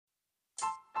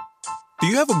Do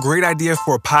you have a great idea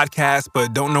for a podcast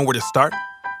but don't know where to start?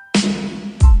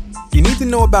 You need to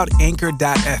know about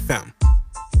Anchor.fm.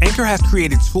 Anchor has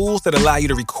created tools that allow you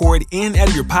to record and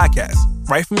edit your podcast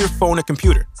right from your phone or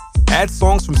computer. Add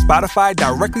songs from Spotify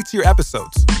directly to your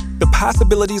episodes. The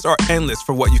possibilities are endless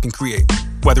for what you can create,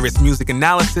 whether it's music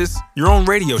analysis, your own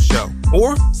radio show,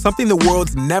 or something the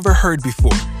world's never heard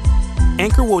before.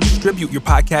 Anchor will distribute your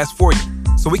podcast for you,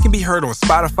 so it can be heard on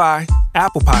Spotify,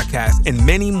 Apple Podcasts, and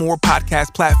many more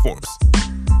podcast platforms.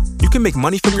 You can make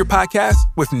money from your podcast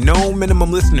with no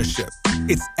minimum listenership.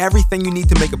 It's everything you need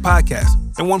to make a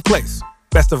podcast in one place.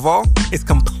 Best of all, it's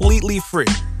completely free.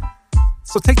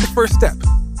 So take the first step.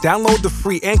 Download the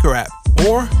free Anchor app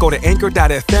or go to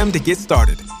anchor.fm to get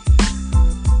started.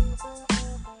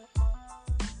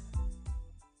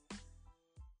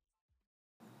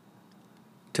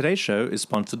 Today's show is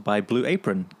sponsored by Blue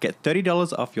Apron. Get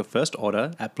 $30 off your first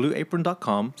order at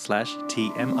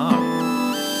blueapron.com/TMR.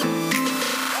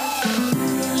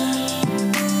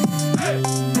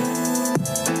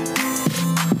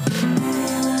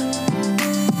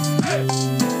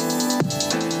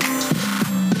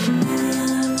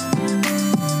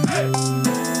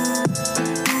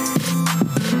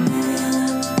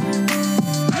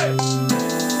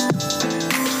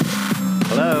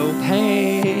 Hello.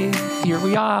 Hey, here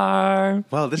we are.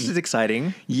 Well, this is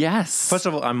exciting. Yes. First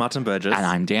of all, I'm Martin Burgess. And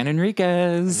I'm Dan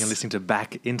Enriquez. You're listening to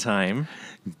Back in Time.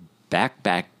 Back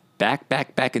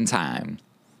in time.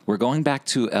 We're going back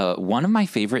to one of my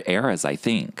favorite eras, I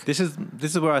think. This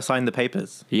is where I signed the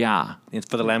papers. Yeah. It's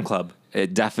for the Lamb Club.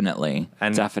 Definitely.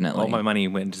 And definitely. all my money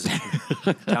went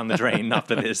down the drain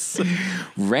after this.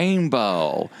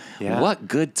 Rainbow. Yeah. What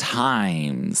good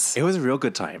times. It was a real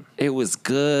good time. It was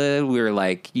good. We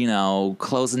were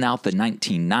closing out the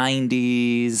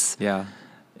 1990s. Yeah.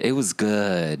 It was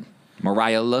good.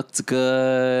 Mariah looked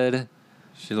good.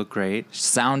 She looked great.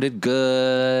 Sounded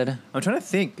good. I'm trying to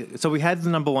think. So we had the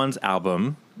number one's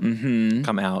album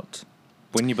come out.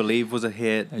 When You Believe was a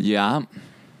hit Yeah.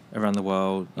 around the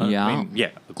world. Yeah.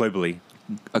 Globally.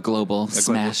 A global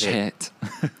smash hit.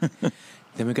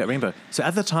 Then we got Rainbow. So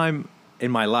at the time in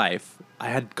my life, I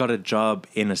had got a job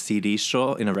in a CD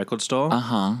store, in a record store.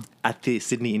 At the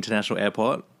Sydney International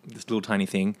Airport. This little tiny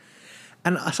thing.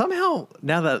 And somehow,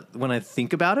 now that when I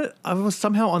think about it, I was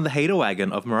somehow on the hater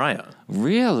wagon of Mariah.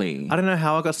 Really? I don't know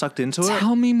how I got sucked into it.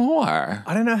 Tell me more.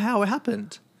 I don't know how it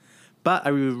happened. But I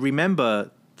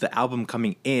remember the album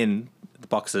coming in the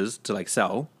boxes to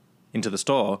sell into the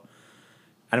store.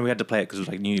 And we had to play it because it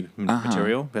was new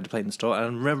material. We had to play it in the store.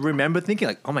 And I remember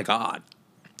thinking oh my God.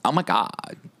 Oh my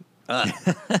God.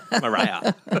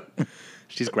 Mariah.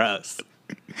 She's gross.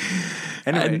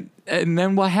 Anyway. And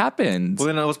then what happened? Well,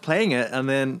 then I was playing it, and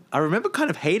then I remember kind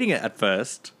of hating it at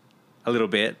first, a little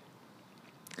bit.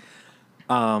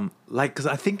 Because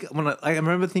I think I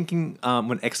remember thinking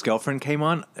when Ex-Girlfriend came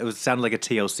on, it sounded like a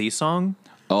TLC song.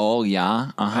 Oh,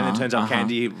 yeah. And it turns out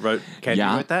Candy wrote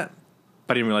that. But I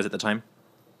didn't realize at the time.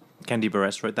 Candy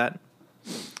Burress wrote that.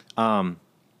 I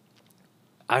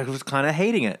was kind of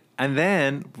hating it. And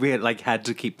then we had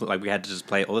to just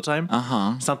play it all the time.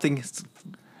 Something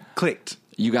clicked.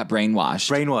 You got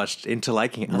Brainwashed into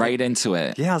liking it. Right into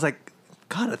it. Yeah, I was like,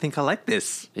 God, I think I like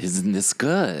this. Isn't this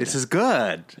good? This is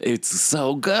good. It's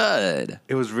so good.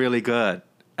 It was really good.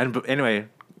 But anyway,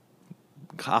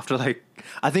 after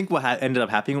I think what ended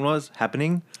up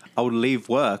happening, I would leave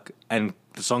work and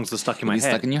the songs were stuck in my head.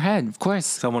 Stuck in your head, of course.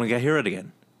 So I want to hear it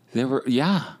again.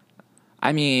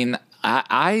 I mean,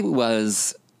 I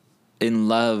was in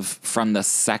love from the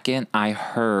second I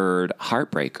heard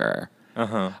Heartbreaker.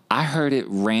 I heard it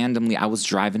randomly. I was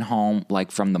driving home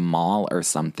from the mall or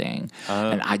something,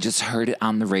 and I just heard it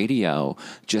on the radio,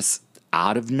 just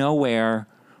out of nowhere,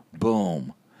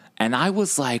 boom. And I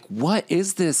was like, what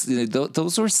is this?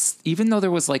 Those were, even though there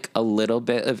was a little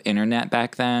bit of internet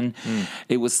back then,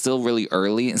 it was still really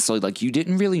early. And so you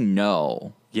didn't really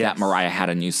know that Mariah had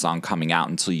a new song coming out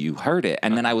until you heard it.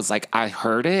 And then I was like, I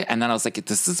heard it. And then I was like,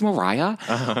 this is Mariah?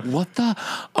 What the?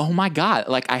 Oh my God.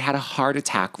 I had a heart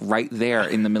attack right there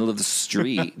in the middle of the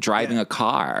street driving a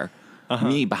car,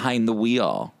 me behind the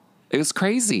wheel. It was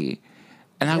crazy.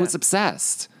 And I was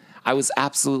obsessed. I was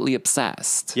absolutely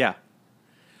obsessed. Yeah.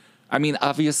 I mean,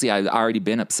 obviously, I'd already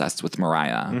been obsessed with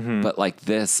Mariah, but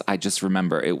this, I just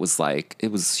remember it was it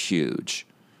was huge.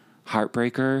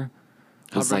 Heartbreaker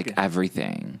was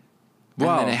everything.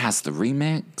 Wow. And then it has the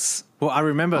remix. Well, I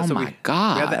remember. Oh my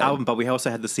God. We had the album, but we also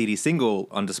had the CD single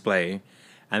on display.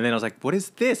 And then I was like, what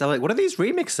is this? I was like, what are these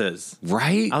remixes?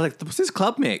 Right? I was like, what's this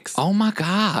club mix? Oh my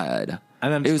God.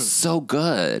 And then It was so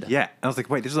good. yeah. I was like,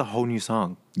 wait, this is a whole new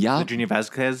song. Yeah. The Junior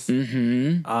Vasquez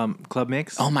club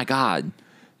mix. Oh my God.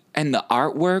 And the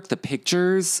artwork, the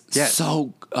pictures, Yes.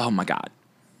 oh my God.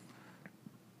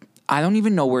 I don't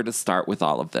even know where to start with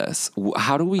all of this.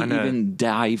 How do we I know. even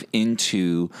dive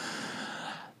into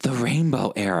the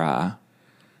Rainbow era?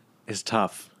 It's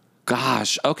tough.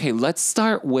 Gosh. Okay, let's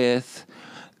start with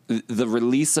the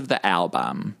release of the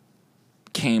album.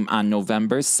 Came on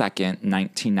November 2nd,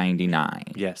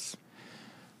 1999. Yes.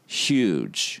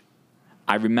 Huge.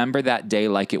 I remember that day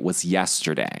like it was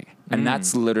yesterday. And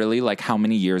that's literally like how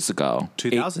many years ago?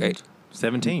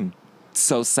 2017.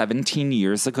 So 17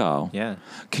 years ago. Yeah.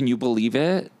 Can you believe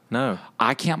it? No.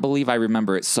 I can't believe I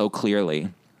remember it so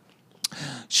clearly.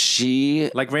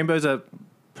 Like Rainbow's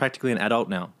practically an adult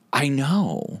now. I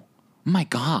know. My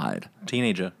God.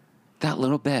 Teenager. That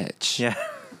little bitch. Yeah.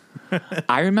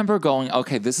 I remember going,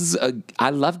 okay, I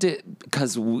loved it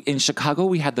because in Chicago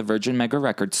we had the Virgin Mega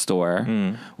Record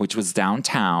Store, which was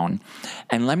downtown.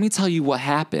 And let me tell you what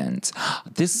happened.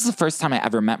 This is the first time I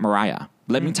ever met Mariah.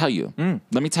 Let me tell you.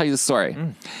 Let me tell you the story.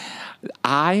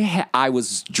 I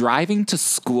was driving to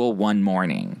school one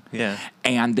morning. Yeah.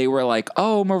 And they were like,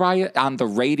 oh, Mariah, on the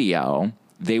radio.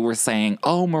 They were saying,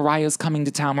 oh, Mariah's coming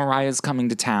to town. Mariah's coming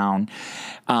to town.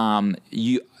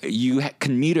 You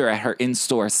can meet her at her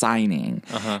in-store signing.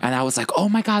 And I was like, oh,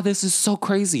 my God, this is so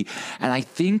crazy. And I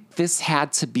think this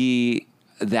had to be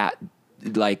that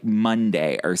like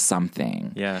Monday or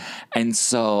something. Yeah. And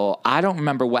so I don't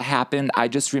remember what happened. I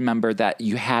just remember that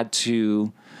you had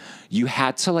to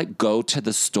like go to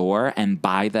the store and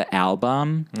buy the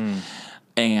album.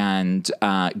 And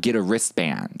get a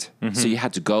wristband. So you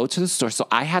had to go to the store. So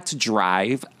I had to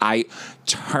drive. I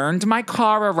turned my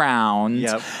car around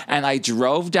and I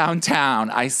drove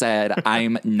downtown. I said,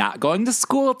 I'm not going to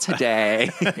school today.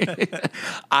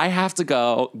 I have to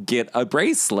go get a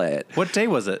bracelet. What day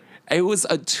was it? It was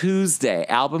a Tuesday.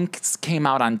 Albums came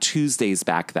out on Tuesdays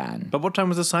back then. But what time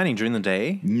was the signing? During the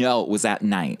day? No, it was at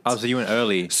night. Oh, so you went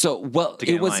early. So, well, to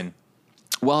get it was... in line.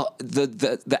 Well,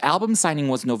 the album signing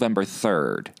was November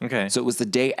 3rd. Okay. So it was the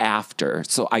day after.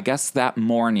 So I guess that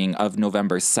morning of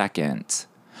November 2nd,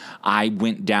 I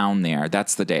went down there.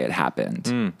 That's the day it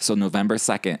happened. So November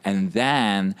 2nd. And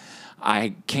then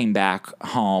I came back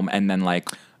home and then like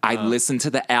I listened to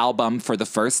the album for the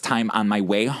first time on my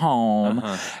way home.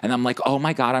 And I'm like, oh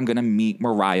my God, I'm going to meet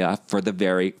Mariah for the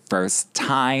very first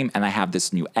time. And I have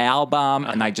this new album.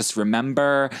 And I just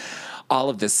remember all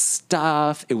of this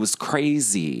stuff. It was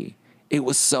crazy. There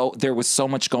was so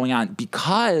much going on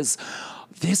because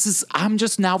I'm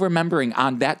just now remembering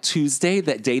on that Tuesday,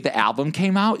 that day the album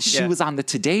came out, she was on the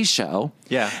Today Show.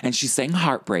 Yeah. And she sang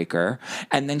Heartbreaker.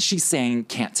 And then she sang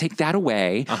Can't Take That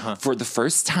Away for the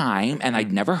first time. And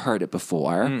I'd never heard it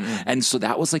before. And so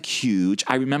that was like huge.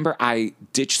 I remember I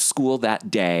ditched school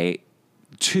that day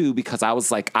too, because I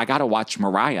was like, I got to watch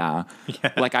Mariah.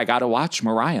 Like I got to watch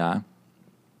Mariah.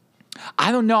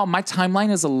 I don't know. My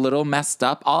timeline is a little messed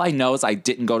up. All I know is I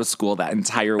didn't go to school that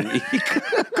entire week.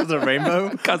 Because of Rainbow?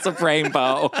 Because of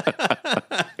Rainbow.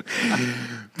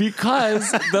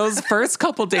 Because those first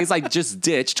couple days I just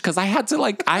ditched because I had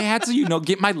to,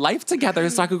 get my life together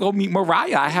so I could go meet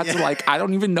Mariah. I had to I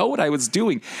don't even know what I was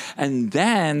doing. And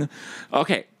then,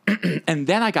 okay. And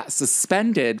then I got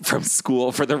suspended from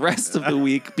school for the rest of the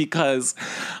week because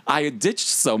I had ditched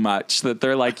so much that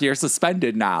they're like, you're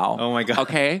suspended now. Oh my God.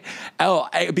 Okay.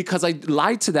 Because I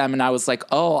lied to them and I was like,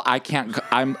 oh, I can't,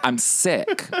 I'm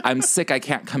sick. I'm sick. I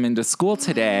can't come into school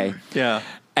today. Yeah.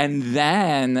 And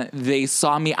then they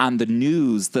saw me on the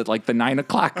news, the 9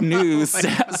 o'clock news,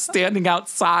 standing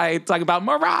outside talking about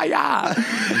Mariah.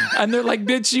 And they're like,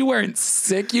 bitch, you weren't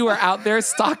sick. You were out there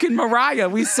stalking Mariah.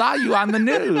 We saw you on the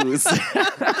news.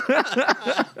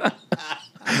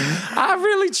 I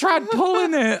really tried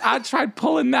pulling it. I tried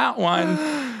pulling that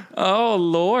one. Oh,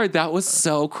 Lord, that was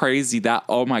so crazy.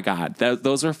 Oh, my God.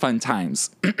 Those are fun times.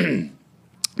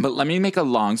 But let me make a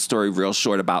long story real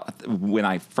short about when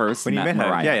I first met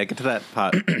Mariah. Yeah, get to that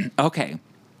part. Okay.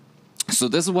 So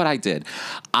this is what I did.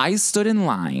 I stood in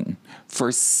line for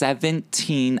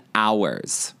 17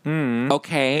 hours.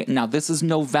 Okay. Now this is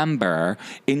November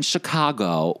in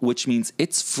Chicago, which means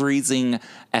it's freezing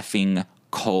effing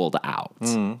cold out.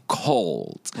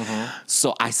 Cold.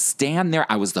 So I stand there.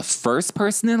 I was the first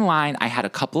person in line. I had a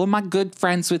couple of my good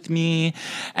friends with me,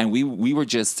 and we were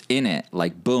just in it,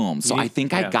 boom. So I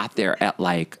think I got there at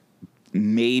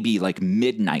maybe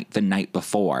midnight the night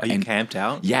before. Are you camped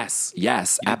out? Yes,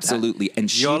 absolutely.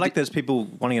 And you're like those people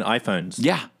wanting iPhones.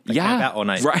 Yeah. Camp out all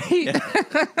night. Right. Yeah.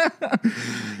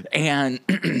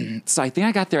 And so I think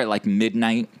I got there at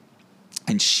midnight.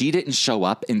 And she didn't show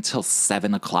up until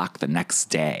 7 o'clock the next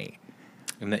day.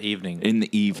 In the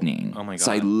evening. Oh my God.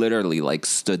 So I God. literally like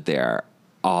stood there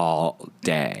all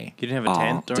day. You didn't have a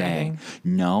tent or anything?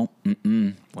 No.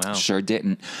 Wow. Sure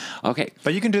didn't. Okay.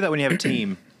 But you can do that when you have a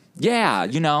team. Yeah,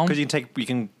 you know. Because you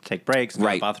can take breaks. Go to the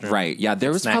Right, bathroom, right. Yeah,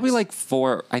 there was snacks. probably like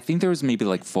 4. I think there was maybe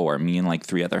like 4. Me and like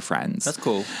 3 other friends. That's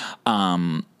cool.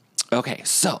 Okay,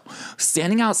 so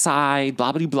standing outside,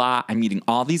 blah, blah, blah. I'm meeting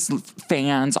all these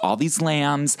fans, all these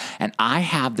lambs, and I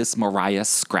have this Mariah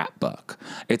scrapbook.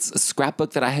 It's a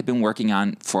scrapbook that I had been working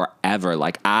on forever.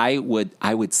 Like I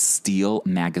would steal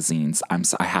magazines.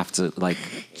 I have to like,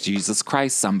 Jesus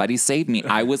Christ, somebody save me.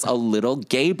 I was a little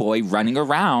gay boy running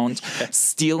around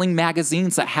stealing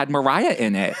magazines that had Mariah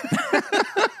in it.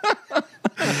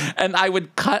 And I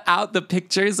would cut out the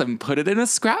pictures and put it in a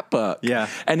scrapbook. Yeah.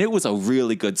 And it was a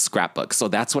really good scrapbook. So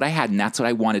that's what I had. And that's what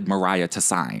I wanted Mariah to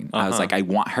sign. I was like, I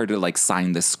want her to like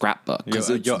sign this scrapbook.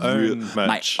 Your own merch.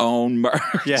 My own merch.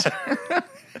 Yeah.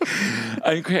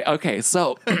 Okay.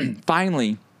 So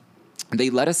finally,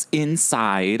 they let us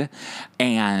inside.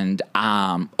 And,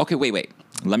 okay, wait.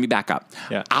 Let me back up.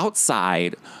 Yeah.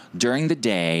 Outside, during the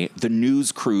day, the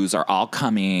news crews are all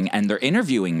coming and they're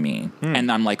interviewing me.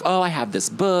 And I'm like, oh, I have this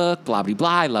book, blah, blah, blah.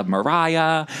 I love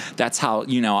Mariah. That's how,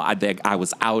 I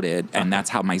was outed. And that's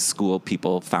how my school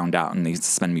people found out and they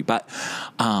suspended me. But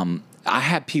I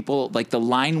had people, like the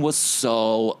line was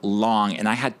so long and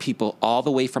I had people all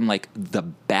the way from like the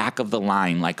back of the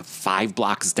line, like 5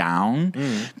 blocks down,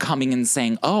 coming and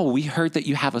saying, oh, we heard that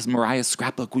you have a Mariah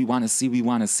scrapbook. We want to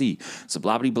see. So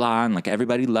blah, blah, blah. And like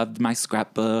everybody loved my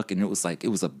scrapbook. And it was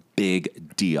a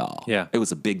big deal. Yeah. It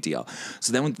was a big deal.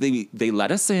 So then when they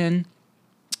let us in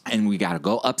and we got to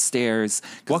go upstairs.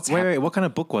 What kind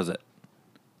of book was it?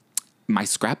 My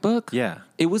scrapbook? Yeah.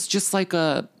 It was just like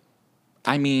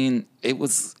it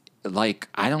was like,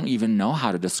 I don't even know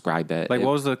how to describe it. Like,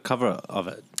 what was the cover of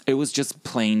it? It was just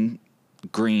plain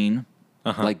green,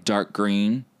 like dark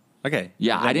green. Okay.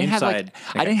 Yeah, Then I didn't inside-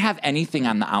 I didn't have anything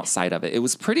on the outside of it. It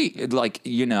was pretty, like,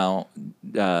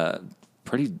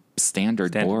 pretty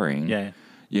standard, boring. Yeah.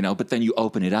 But then you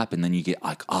open it up and then you get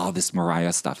like all this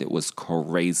Mariah stuff. It was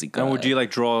crazy good. And would you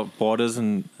like draw borders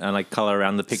and like color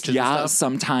around the pictures? Yeah, and stuff?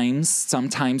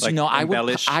 sometimes, Like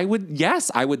embellish? I would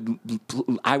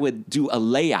do a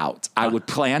layout. I would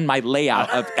plan my layout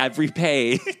of every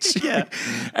page. Yeah.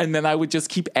 And then I would just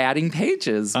keep adding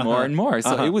pages more and more.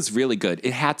 So it was really good.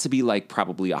 It had to be like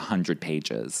probably 100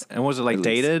 pages. And was it like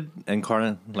dated and kind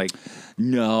of like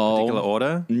particular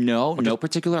order? No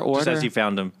particular order. Just as you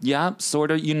found them? Yeah,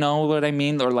 sort of, you know what I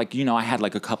mean? Or like, I had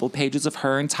like a couple pages of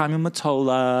her and Tommy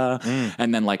Mottola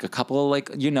and then like a couple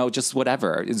like, just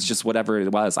whatever. It's just whatever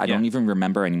it was. I don't even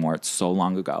remember anymore. It's so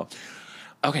long ago.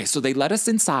 Okay, so they let us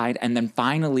inside and then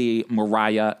finally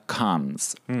Mariah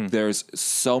comes. There's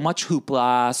so much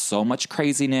hoopla, so much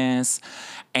craziness.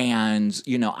 And,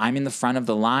 I'm in the front of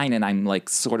the line and I'm like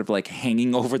sort of like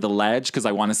hanging over the ledge because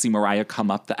I want to see Mariah come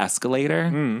up the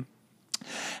escalator.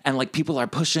 And like people are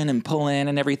pushing and pulling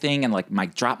and everything. And like I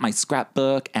drop my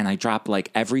scrapbook and I drop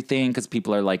like everything because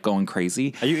people are like going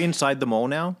crazy. Are you inside the mall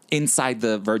now? Inside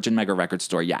the Virgin Mega Record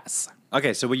store, yes.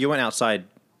 Okay, so you went outside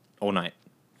all night.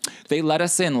 They let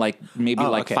us in like maybe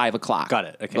okay. 5 o'clock. Got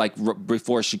it. Okay. Like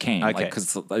before she came. Okay. Like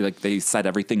because like they set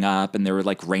everything up and there were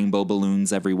like rainbow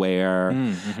balloons everywhere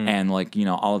and like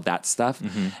all of that stuff.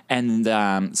 And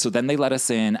so then they let us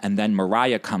in and then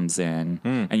Mariah comes in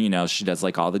and she does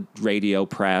like all the radio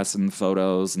press and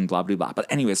photos and blah blah blah.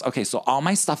 But anyways, okay, so all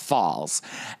my stuff falls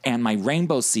and my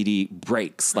rainbow CD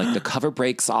breaks. Like the cover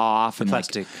breaks off and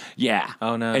plastic. Like, yeah.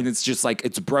 Oh no. And it's just like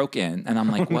it's broken and I'm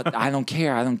like, what? I don't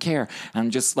care. And I'm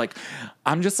just like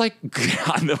on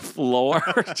the floor,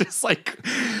 just like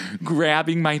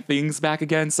grabbing my things back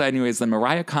again. So anyways, then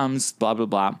Mariah comes, blah, blah,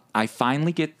 blah. I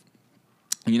finally get,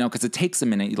 because it takes a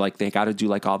minute, like they got to do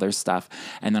like all their stuff.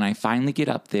 And then I finally get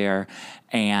up there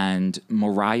and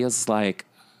Mariah's like,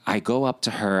 I go up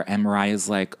to her and Mariah's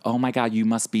like, oh my God, you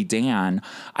must be Dan.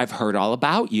 I've heard all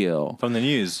about you. From the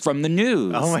news? From the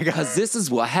news. Oh my God. Because this is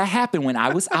what had happened when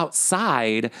I was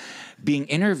outside being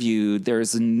interviewed.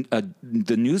 There's the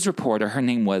news reporter. Her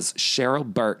name was Cheryl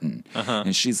Burton.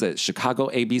 And she's at Chicago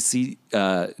ABC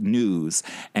News.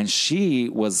 And she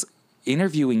was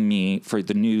interviewing me for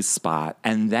the news spot.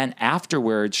 And then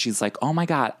afterwards, she's like, oh my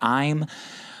God, I'm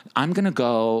I'm going to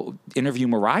go interview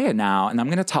Mariah now, and I'm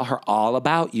going to tell her all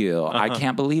about you. I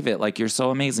can't believe it. Like, you're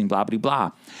so amazing, blah, blah,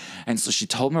 blah. And so she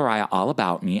told Mariah all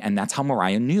about me, and that's how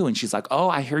Mariah knew. And she's like, oh,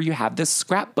 I hear you have this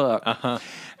scrapbook.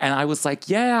 And I was like,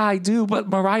 yeah, I do. But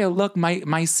Mariah, look,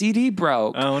 my CD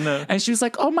broke. Oh, no. And she was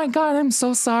like, oh, my God, I'm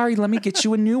so sorry. Let me get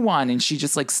you a new one. And she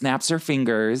just like snaps her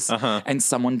fingers and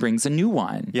someone brings a new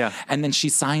one. Yeah. And then she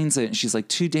signs it. And she's like,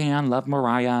 to Dan, love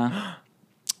Mariah.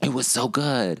 It was so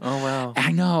good. Oh, wow.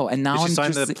 I know. And now Did I'm she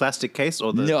sign just... the plastic case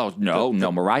or the...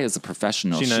 No. Mariah's a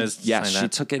professional. She knows to sign she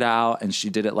that. took it out and she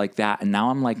did it like that. And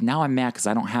now I'm like, now I'm mad because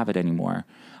I don't have it anymore.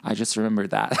 I just remembered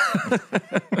that.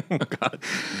 Oh,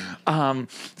 God.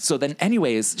 So then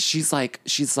anyways, she's like,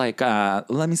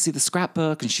 let me see the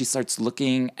scrapbook. And she starts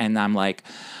looking and I'm like,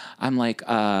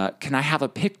 can I have a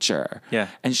picture? Yeah.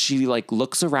 And she like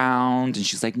looks around and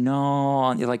she's like, no.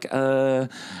 And you're like, I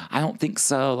don't think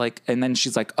so. Like, and then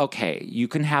she's like, okay, you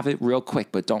can have it real quick,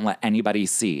 but don't let anybody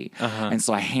see. And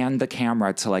so I hand the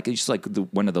camera to like, it's just like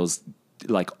one of those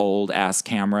like old ass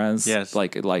cameras. Yes.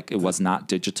 Like it was not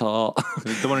digital.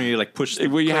 The one where you like push the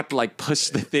where you have to like push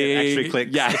the thing. actually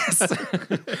clicks. Yes.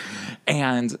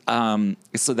 And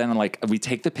so then like we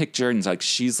take the picture and it's like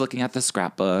she's looking at the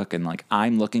scrapbook and like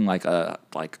I'm looking like I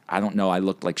don't know, I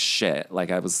looked like shit.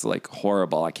 Like I was like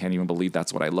horrible. I can't even believe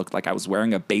that's what I looked like. I was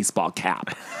wearing a baseball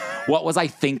cap. What was I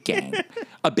thinking?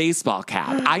 A baseball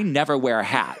cap. I never wear a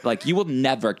hat. Like you will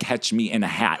never catch me in a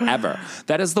hat ever.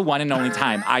 That is the one and only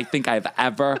time I think I've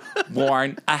ever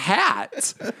worn a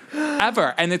hat.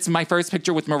 Ever. And it's my first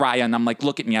picture with Mariah and I'm like,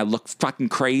 look at me, I look fucking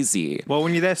crazy. Well,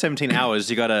 when you're there 17 hours,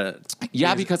 you gotta...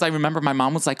 Yeah, because I remember my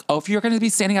mom was like, oh, if you're going to be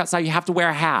standing outside, you have to wear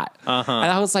a hat. And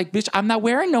I was like, bitch, I'm not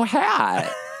wearing no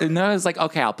hat. And then I was like,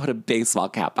 okay, I'll put a baseball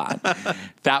cap on.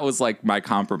 That was like my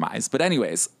compromise. But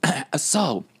anyways,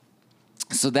 so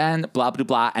then blah, blah,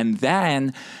 blah. And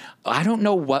then I don't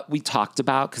know what we talked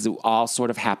about because it all sort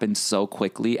of happened so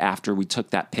quickly after we took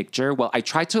that picture. Well, I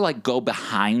tried to like go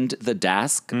behind the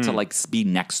desk to like be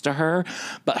next to her,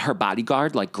 but her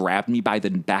bodyguard like grabbed me by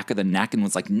the back of the neck and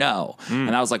was like, no.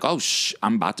 And I was like, oh,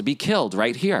 I'm about to be killed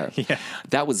right here. Yeah.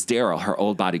 That was Daryl, her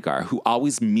old bodyguard, who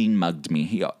always mean mugged me.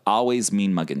 He always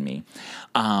mean mugging me.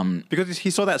 Because he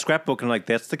saw that scrapbook and like,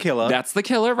 that's the killer. That's the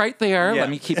killer right there. Yeah.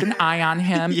 Let me keep an eye on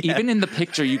him. Yeah. Even in the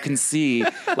picture, you can see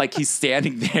like he's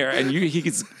standing there and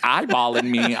he's eyeballing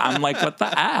me. I'm like, what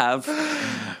the F?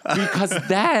 Because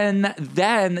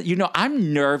then, you know,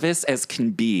 I'm nervous as can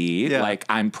be. Yeah. Like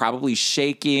I'm probably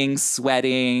shaking,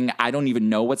 sweating. I don't even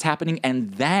know what's happening.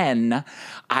 And then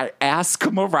I ask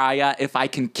Mariah if I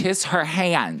can kiss her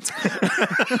hand.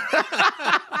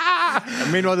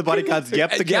 And meanwhile, the bodyguard's,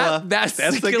 yep, the killer. Yeah, that's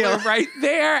the killer right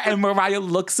there. And Mariah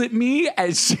looks at me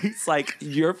and she's like,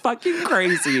 you're fucking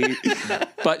crazy.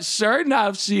 But sure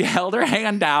enough, she held her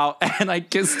hand out and I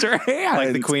kissed her hand.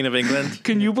 Like the Queen of England.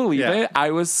 Can you believe Yeah. it?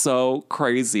 I was so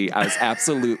crazy. I was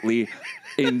absolutely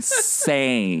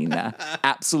insane.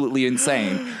 Absolutely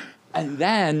insane. And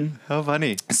then... How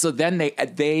funny. So then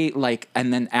they like,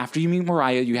 and then after you meet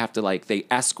Mariah, you have to like, they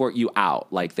escort you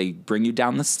out. Like they bring you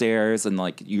down the stairs and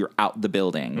like you're out the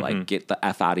building, like get the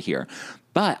F out of here.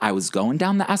 But I was going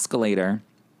down the escalator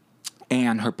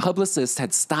and her publicist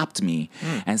had stopped me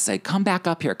and said, come back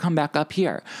up here, come back up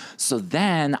here. So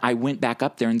then I went back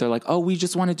up there and they're like, oh, we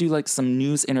just want to do like some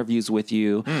news interviews with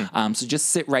you. So just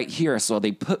sit right here. So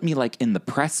they put me like in the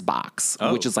press box,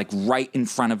 which is like right in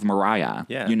front of Mariah,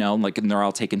 Yeah. you know, like, and they're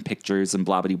all taking pictures and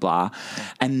blah, blah, blah.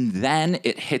 And then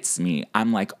it hits me.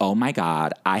 I'm like, oh my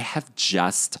God, I have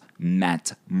just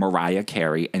met Mariah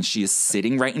Carey and she is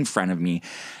sitting right in front of me.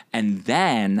 And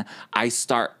then I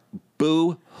start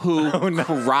boo-hoo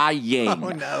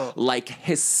crying. Like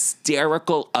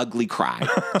hysterical, ugly cry.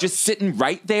 Just sitting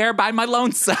right there by my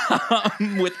lonesome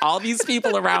with all these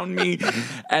people around me.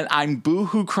 And I'm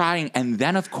boo-hoo crying. And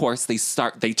then, of course, they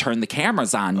turn the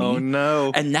cameras on me. Oh,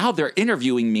 no. And now they're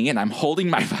interviewing me and I'm holding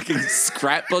my fucking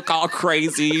scrapbook all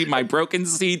crazy, my broken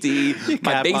CD,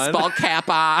 my baseball cap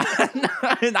on.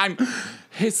 And I'm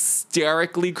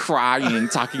hysterically crying,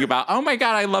 talking about, oh my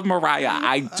God, I love Mariah.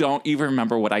 I don't even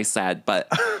remember what I said, but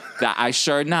that I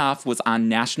sure enough was on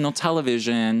national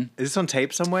television. Is this on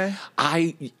tape somewhere?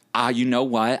 You know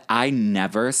what? I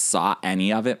never saw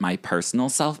any of it, my personal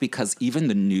self, because even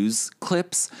the news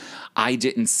clips, I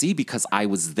didn't see because I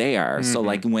was there. So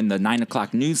like when the 9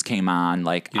 o'clock news came on,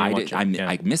 like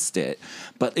I missed it.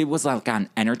 But it was like on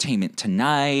Entertainment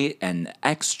Tonight and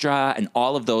Extra and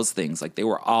all of those things. Like they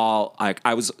were all like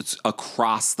I was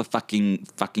across the fucking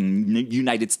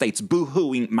United States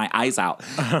boo-hooing my eyes out.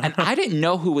 And I didn't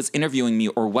know who was interviewing me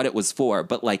or what it was for.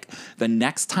 But like the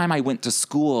next time I went to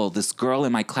school, this girl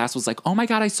in my class was like, "Oh my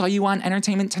God, I saw you on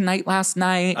Entertainment Tonight last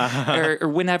night," or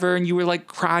whenever, and you were like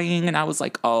crying, and I was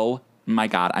like, "Oh my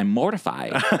God, I'm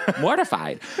mortified."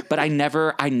 But I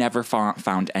never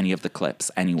found any of the clips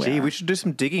anywhere. Gee, we should do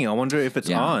some digging. I wonder if it's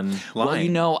online.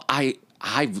 Well,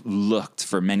 I've looked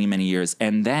for many, many years.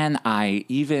 And then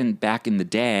even back in the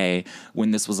day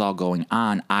when this was all going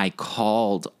on, I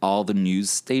called all the news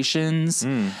stations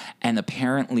and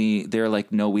apparently they're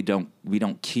like, "No, we don't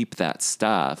keep that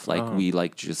stuff. Like we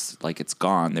just it's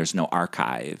gone. There's no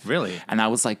archive." Really? And I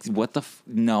was like, "What the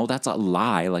no, that's a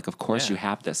lie. Like, of course you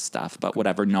have this stuff, but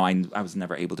whatever." No, I was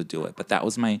never able to do it. But that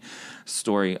was my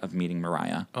story of meeting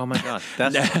Mariah. Oh my God.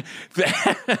 That's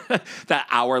that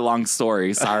hour-long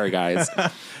story. Sorry, guys.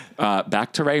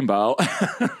 Back to Rainbow.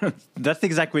 That's the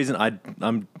exact reason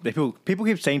people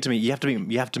keep saying to me, you have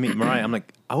to meet Mariah. I'm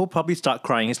like, I will probably start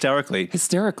crying hysterically.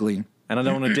 And I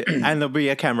don't want to and there'll be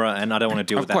a camera and I don't want to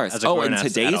deal with that. Of course. As a in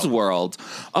today's world,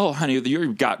 honey,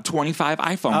 you've got 25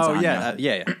 iPhones on you.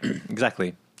 Yeah.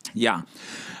 Exactly. Yeah.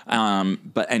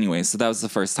 But anyway, so that was the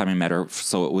first time I met her.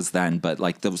 So it was then, but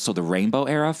like the Rainbow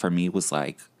era for me was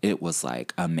like, it was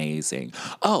like amazing.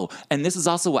 Oh, and this is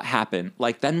also what happened.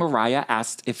 Like then Mariah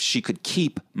asked if she could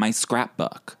keep my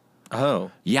scrapbook.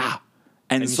 Oh. Yeah.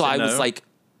 And so I was like,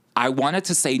 I wanted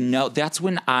to say no. That's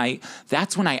when I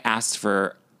asked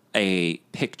for a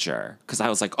picture because I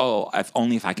was like,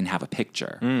 if I can have a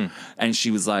picture. And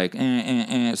she was like,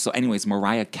 So anyways,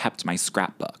 Mariah kept my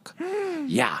scrapbook.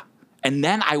 Yeah. And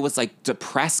then I was like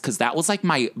depressed because that was like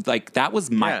my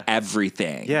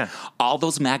everything. Yeah. All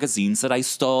those magazines that I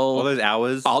stole.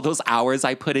 All those hours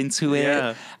I put into it.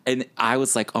 Yeah. And I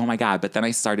was like, oh my God. But then I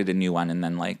started a new one and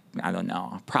then like, I don't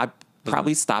know,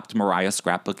 probably stopped Mariah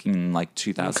scrapbooking in like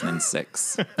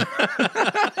 2006.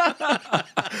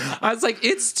 I was like,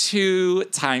 it's too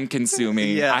time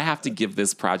consuming. Yeah. I have to give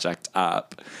this project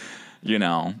up,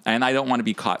 and I don't want to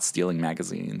be caught stealing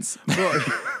magazines.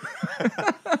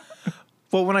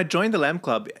 Well, when I joined the Lamb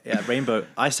Club at Rainbow,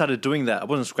 I started doing that. I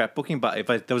wasn't scrapbooking, but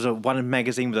if there was one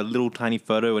magazine with a little tiny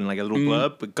photo and like a little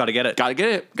blurb, gotta get it. Gotta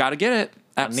get it.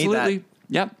 Absolutely. I need that.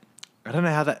 Yep. I don't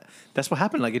know how that's what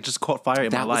happened. Like it just caught fire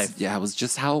in my life. Yeah, it was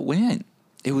just how it went.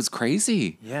 It was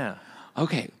crazy. Yeah.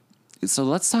 Okay, so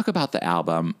let's talk about the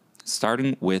album,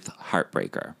 starting with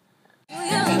Heartbreaker.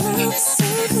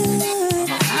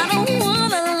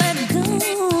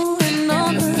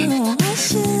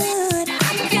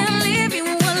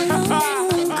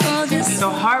 So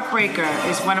Heartbreaker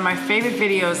is one of my favorite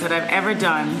videos that I've ever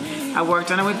done. I worked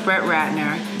on it with Brett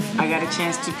Ratner. I got a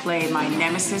chance to play my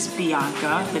nemesis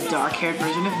Bianca, the dark-haired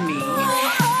version of me.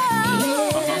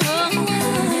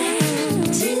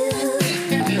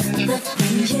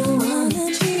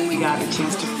 We got a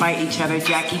chance to fight each other.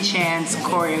 Jackie Chan's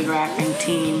choreographing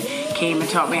team came and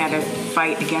taught me how to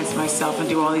fight against myself and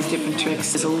do all these different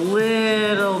tricks. It's a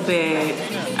little bit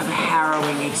of a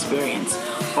harrowing experience,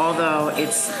 although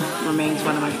it remains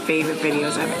one of my favorite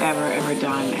videos I've ever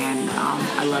done, and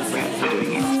I love Brett for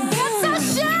doing it.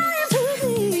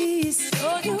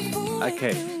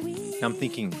 Okay, I'm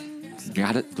thinking.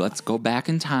 Let's go back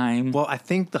in time. Well, I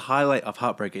think the highlight of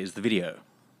Heartbreaker is the video.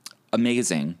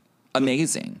 Amazing.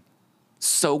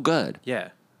 So good. Yeah.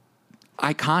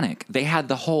 Iconic. They had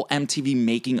the whole MTV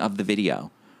making of the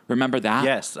video. Remember that?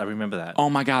 Yes, I remember that.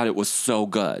 Oh my God, it was so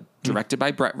good. Directed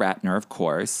by Brett Ratner, of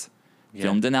course. Yeah.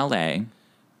 Filmed in LA.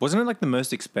 Wasn't it like the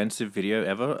most expensive video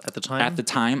ever at the time? At the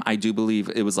time, I do believe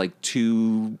it was like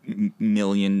 $2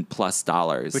 million plus.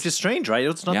 Which is strange, right?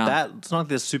 It's not that. It's not like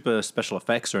there's super special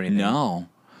effects or anything. No,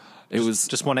 it was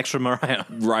just one extra Mariah,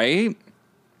 right?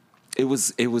 It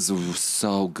was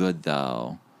so good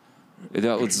though.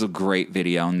 That was a great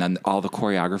video, and then all the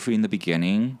choreography in the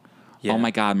beginning. Yeah. Oh my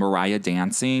God, Mariah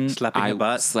dancing, slapping her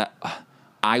butt.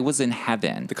 I was in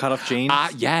heaven. The cut-off jeans?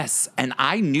 Yes. And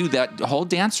I knew that whole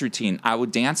dance routine. I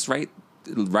would dance right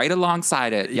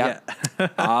alongside it. Yep. Yeah.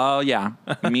 Oh, yeah.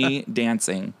 Me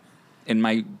dancing in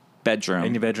my bedroom.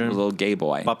 In your bedroom? A little gay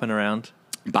boy. Bopping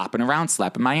around,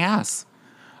 slapping my ass.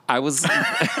 I was...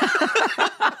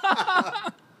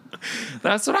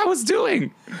 That's what I was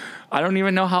doing. I don't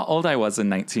even know how old I was in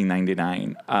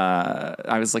 1999.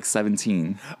 I was like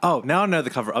 17. Oh, now I know the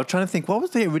cover. I was trying to think, what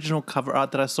was the original cover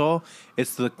art that I saw?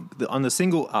 It's the on the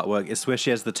single artwork, it's where she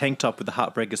has the tank top with the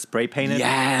Heartbreaker spray painted.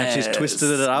 Yes. And she's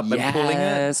twisted it up and pulling it.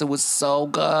 Yes, it was so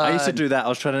good. I used to do that.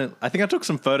 I think I took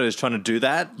some photos trying to do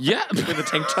that. Yeah. With the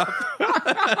tank top.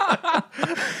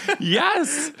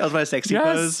 Yes. That was my sexy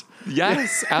pose.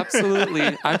 Yes,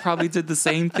 absolutely. I probably did the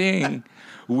same thing.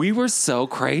 We were so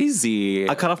crazy.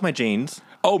 I cut off my jeans.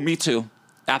 Oh, me too.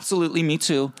 Absolutely, me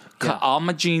too. Cut all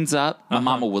my jeans up. My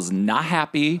mama was not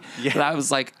happy. Yeah. But I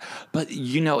was like, but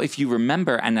you know, if you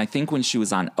remember, and I think when she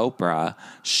was on Oprah,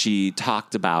 she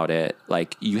talked about it.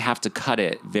 Like, you have to cut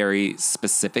it very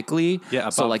specifically. Yeah,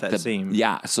 above so like that seam.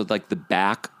 Yeah, so like the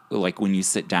back, like when you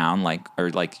sit down, like, or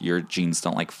like your jeans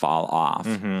don't like fall off.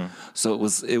 So it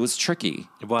was tricky.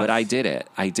 It was. But I did it.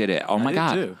 Oh my did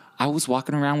God. too. I was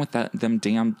walking around with them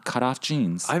damn cut off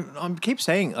jeans. I keep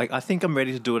saying, like, I think I'm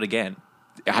ready to do it again.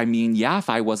 I mean, yeah, if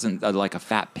I wasn't like a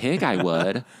fat pig, I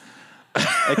would.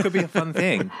 It could be a fun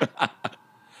thing.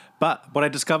 But what I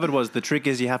discovered was the trick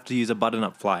is you have to use a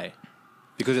button-up fly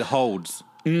because it holds.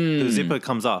 The zipper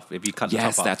comes off if you cut the top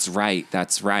off. Yes, that's right.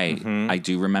 That's right. I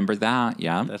do remember that.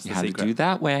 Yeah, That's you the had secret. to do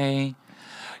that way.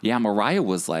 Yeah, Mariah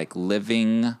was like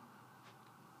living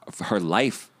her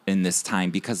life in this time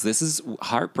because this is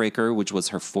Heartbreaker, which was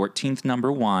her 14th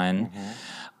number one.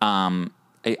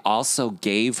 It also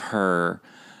gave her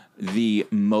the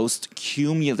most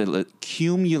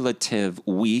cumulative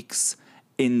weeks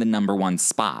in the number one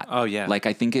spot. Oh, yeah. Like,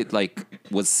 I think it like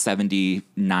was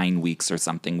 79 weeks or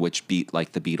something, which beat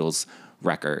like the Beatles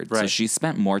record. So Right. she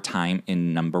spent more time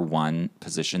in number one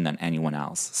position than anyone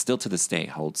else. Still to this day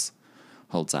holds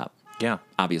up. Yeah.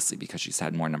 Obviously, because she's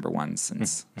had more number ones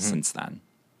since then.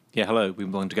 Yeah, hello, we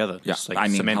belong together. Yeah, Just,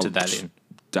 like, cemented that in.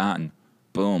 Done.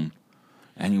 Boom.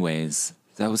 Anyways,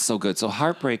 that was so good. So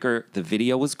Heartbreaker, the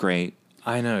video was great.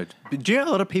 I know. But do you know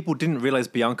a lot of people didn't realize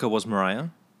Bianca was Mariah?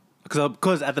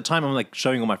 Because at the time I'm like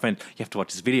showing all my friends, you have to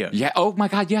watch this video. Yeah. Oh my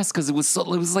God. Yes. Because it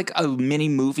was like a mini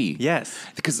movie. Yes.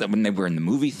 Because when they were in the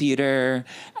movie theater,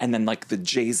 and then like the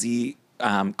Jay-Z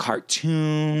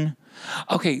cartoon.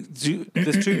 Okay.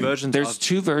 There's two versions. There's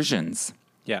two versions.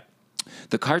 Yeah.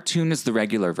 The cartoon is the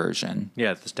regular version,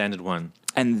 Yeah, the standard one.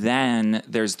 and then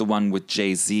there's the one with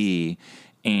Jay-Z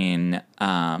in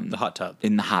The hot tub.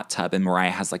 in the hot tub, and Mariah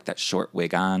has like that short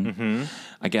wig on,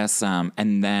 I guess.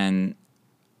 And then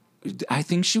I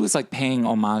think she was like paying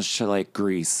homage to like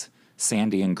Grease,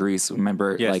 Sandy and Grease.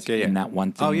 Remember, Yes, like yeah, yeah. in that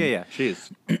one thing. Oh, yeah. She is.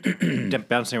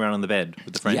 Bouncing around on the bed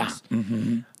with the friends.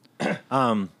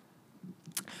 Yeah.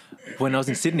 When I was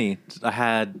in Sydney, I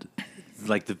had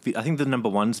like I think the number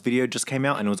one's video just came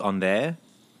out and it was on there.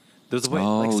 There was a way,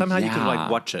 like Oh, somehow you could yeah. like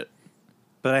watch it.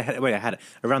 But I had it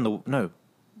around the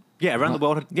around the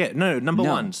world. Yeah, no, number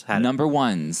ones had number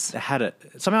ones. it. Had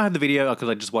it. Somehow I had the video. I could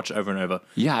like just watch it over and over.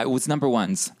 Yeah, it was number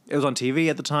ones. It was on TV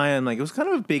at the time. Like it was kind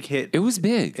of a big hit. It was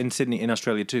big. in Sydney, in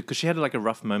Australia too, because she had like a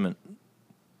rough moment.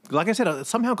 Like I said, I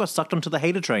somehow got sucked onto the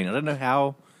hater train. I don't know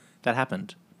how that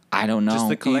happened. I don't know. Just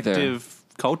the either. collective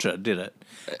culture did it.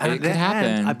 And It could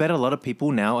happen. I bet a lot of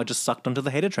people now are just sucked onto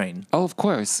the hater train. Oh, of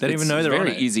course. They don't even know It's they're on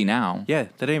very it. easy now. Yeah,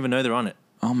 they don't even know they're on it.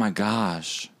 Oh my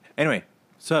gosh. Anyway,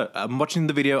 so I'm watching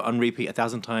the video on repeat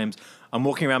 1,000 times. I'm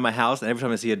walking around my house, and every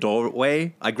time I see a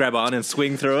doorway, I grab on and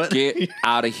swing through it. Get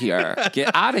out of here.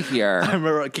 Get out of here.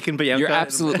 I'm kicking Bianca. You're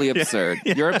absolutely absurd.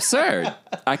 You're absurd.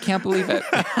 I can't believe it.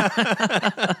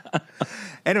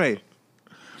 Anyway,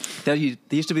 there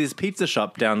used to be this pizza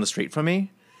shop down the street from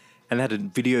me, and they had a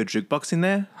video jukebox in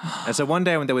there. And so one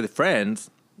day I went there with friends,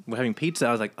 we're having pizza.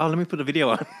 I was like, oh, let me put a video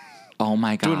on. Oh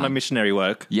my God. Doing my missionary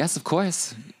work. Yes, of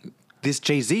course. This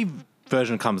Jay-Z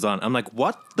version comes on. I'm like,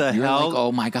 what the You're hell like,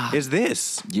 oh my God. is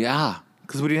this? Yeah.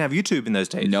 Because we didn't have YouTube in those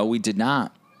days. No, we did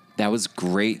not. That was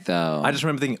great, though. I just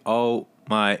remember thinking, oh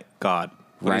my God,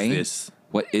 what is right? this?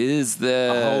 What is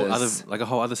this? A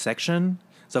whole other section?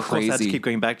 So of course I had to Crazy. keep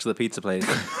going back to the pizza place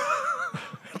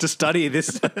to study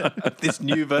this this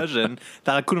new version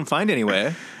that I couldn't find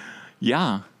anywhere.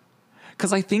 Yeah.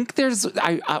 Because I think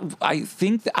I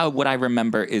think what I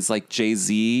remember is like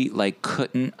Jay-Z like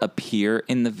couldn't appear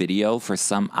in the video for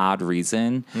some odd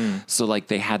reason. So like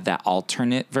they had that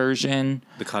alternate version.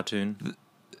 The cartoon.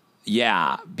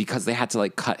 Yeah, because they had to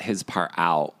like cut his part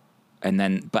out. And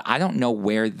then, but I don't know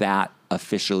where that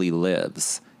officially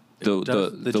lives. The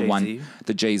Jay-Z? one,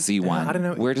 the Jay-Z one. I don't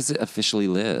know. Where does it officially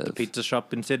live? Pizza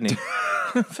shop in Sydney.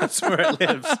 That's where it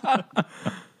lives.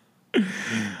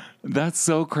 That's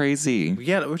so crazy.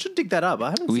 Yeah, we should dig that up. I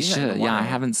haven't We seen that in should. a Yeah, I while.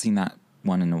 haven't seen that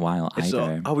one in a while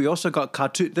either. We also got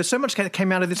cartoon. There's so much that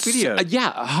came out of this video.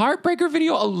 Yeah, Heartbreaker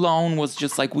video alone was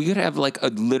just like, we could have like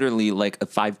literally like a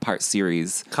 5-part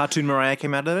series. Cartoon Mariah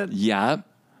came out of it? Yeah.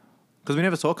 Because we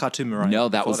never saw Cartoon Mariah. No,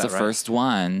 that was the first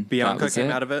one. Bianca came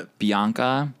out of it.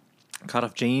 Bianca. Cut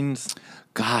off jeans.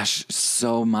 Gosh,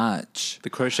 so much. The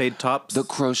crocheted tops. The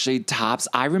crocheted tops.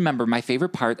 I remember my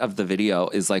favorite part of the video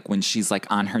is like when she's like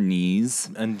on her knees.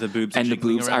 And the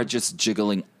boobs are just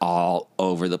jiggling all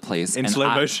over the place. In slow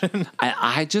motion.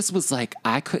 I just was like,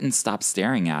 I couldn't stop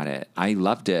staring at it. I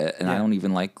loved it. And I don't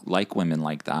even like women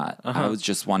like that. I was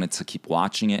just wanted to keep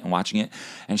watching it.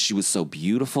 And she was so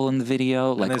beautiful in the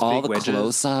video. Like all the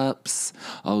close-ups.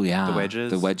 Oh, yeah. The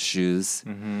wedges. The wedge shoes.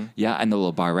 Mm-hmm. Yeah, and the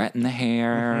little barrette in the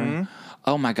hair. Mm-hmm.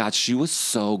 Oh my God, she was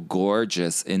so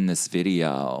gorgeous in this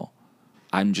video.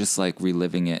 I'm just like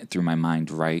reliving it through my mind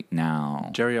right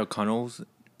now. Jerry O'Connell's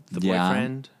the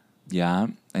boyfriend. Yeah,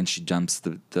 and she dumps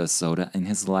the soda in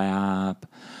his lap.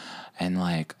 And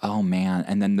like, oh man.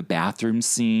 And then the bathroom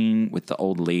scene with the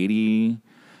old lady.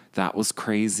 That was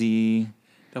crazy.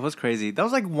 That was crazy. That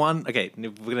was like one. Okay, we're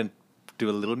going to do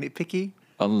a little nitpicky.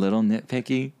 A little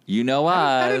nitpicky? You know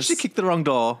us. How did she kick the wrong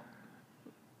door?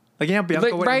 Like, yeah,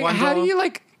 Bianca went in one door. How do you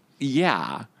like,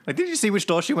 yeah. Like, did you see which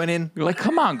door she went in? You're like,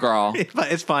 come on, girl.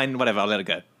 It's fine. Whatever. I'll let it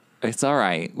go. It's all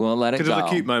right. We'll let it go. Because it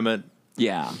was a cute moment.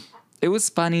 Yeah. It was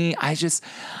funny. I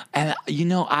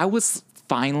was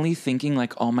finally thinking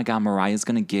like, oh my God, Mariah's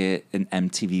going to get an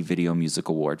MTV Video Music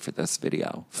Award for this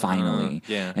video. Finally.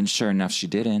 Yeah. And sure enough, she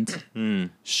didn't.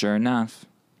 Sure enough.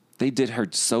 They did her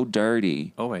so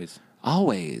dirty. Always.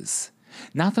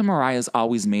 Not that Mariah's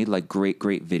always made like great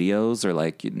videos or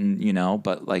like, you know,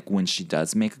 but like when she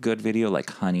does make a good video like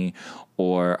Honey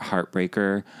or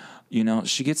Heartbreaker, you know,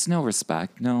 she gets no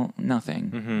respect,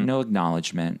 nothing, no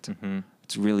acknowledgement.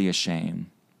 It's really a shame.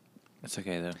 It's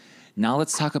okay though. Now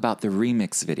let's talk about the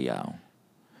remix video.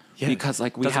 Yeah, because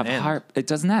like it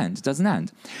doesn't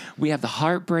end. We have the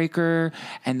Heartbreaker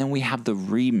and then we have the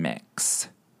remix,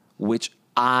 which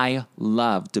I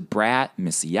love. Da Brat,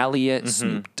 Missy Elliott,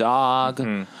 Snoop Dogg.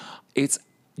 It's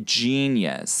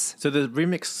genius. So the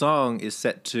remix song is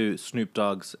set to Snoop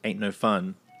Dogg's Ain't No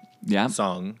Fun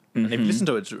song. And if you listen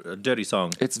to it, it's a dirty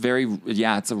song. It's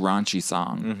it's a raunchy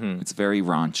song. It's very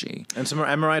raunchy. And so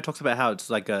Mariah talks about how it's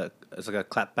like a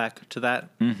clapback to that.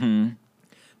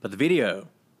 But the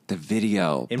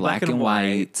video in black and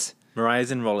white. Mariah's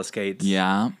in roller skates.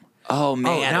 Yeah. Oh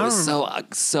man, it was so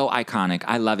iconic.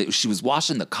 I love it. She was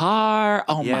washing the car.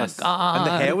 Oh my God. And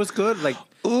the hair was good. Like,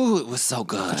 ooh, it was so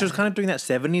good. She was kind of doing that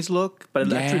 70s look, but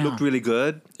it actually looked really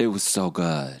good. It was so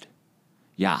good.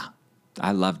 Yeah.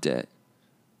 I loved it.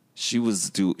 She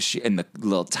in the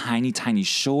little tiny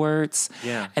shorts.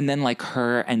 Yeah. And then like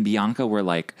her and Bianca were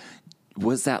like,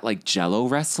 was that like Jello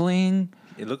wrestling?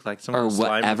 It looked like some or slime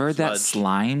whatever that sludge.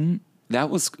 Slime. That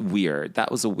was weird. That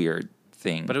was a weird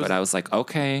thing. But I was like,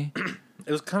 okay.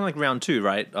 It was kind of like round 2,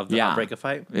 right? Of the Heartbreaker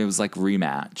fight. It was like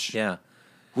rematch. Yeah.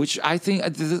 Which I think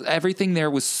everything there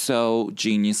was so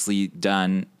geniusly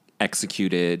done,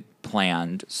 executed,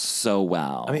 planned so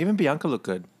well. I mean, even Bianca looked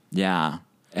good. Yeah.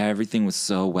 Everything was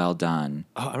so well done.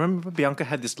 Oh, I remember Bianca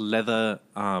had this leather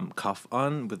cuff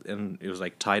on, and it was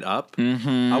like tied up.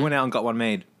 I went out and got one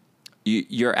made.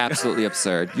 You're absolutely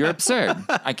absurd. You're absurd.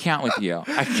 I can't with you.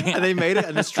 I can't. And they made it,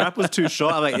 and the strap was too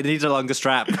short. I'm like, it needs a longer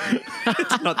strap.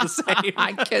 It's not the same.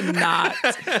 I cannot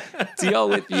deal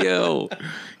with you.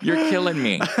 You're killing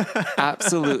me.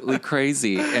 Absolutely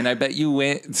crazy. And I bet you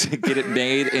went to get it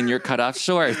made in your cutoff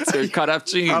shorts or cutoff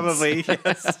jeans. Probably,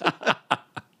 yes.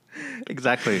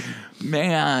 Exactly.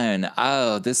 Man,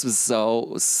 this was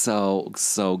so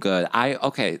good.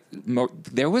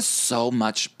 There was so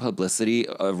much publicity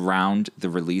around the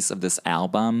release of this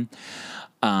album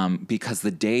because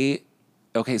the day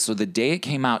it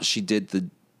came out, she did the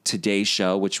Today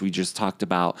Show, which we just talked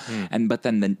about, but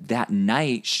then that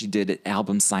night she did an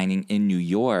album signing in New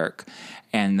York,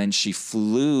 and then she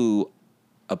flew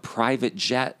a private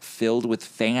jet filled with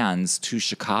fans to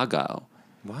Chicago.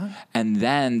 What? And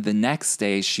then the next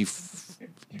day she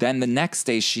did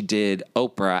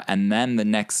Oprah, and then the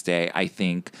next day I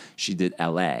think she did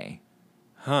LA.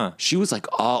 Huh. She was like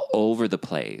all over the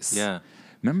place. Yeah.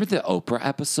 Remember the Oprah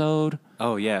episode?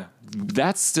 Oh yeah.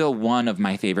 That's still one of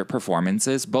my favorite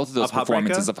performances. Both of those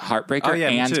performances of Heartbreaker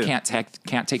and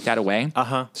Can't Take That Away.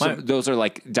 So those are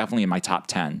like definitely in my top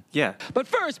 10. Yeah. But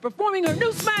first, performing her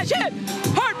new smash hit,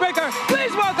 Heartbreaker,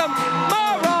 please welcome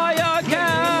Mariah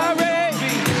Carey.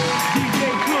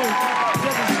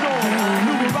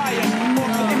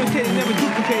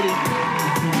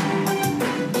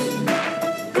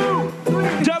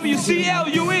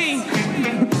 WCLUE.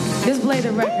 Just play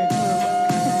the record.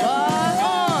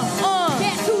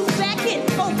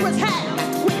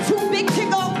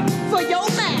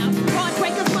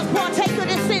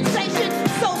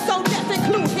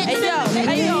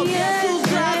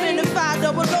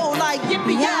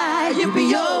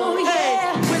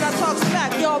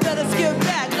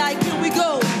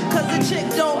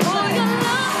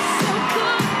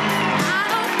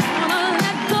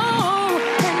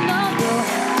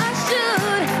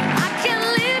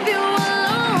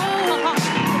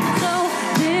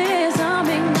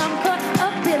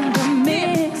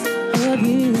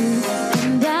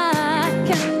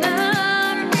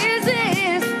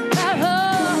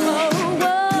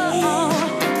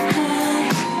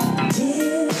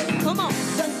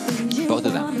 both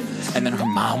of them. And then her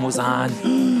mom was on.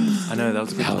 I know, that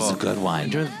was a good That was a one. good one.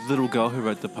 Do you know the little girl who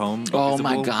wrote the poem? Oh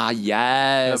my Invisible? God,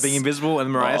 yes. Being invisible, and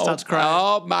Mariah starts crying.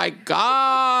 Oh my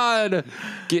God.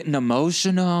 Getting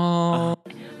emotional.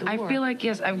 I feel like,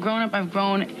 yes, I've grown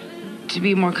to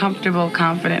be a more comfortable,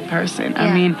 confident person.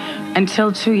 I mean,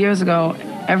 until 2 years ago,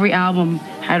 every album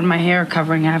had my hair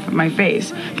covering half of my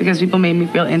face because people made me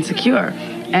feel insecure.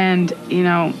 And, you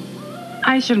know,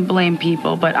 I shouldn't blame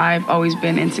people, but I've always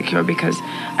been insecure because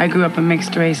I grew up a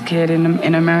mixed race kid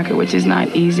in America, which is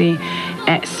not easy.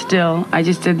 And still, I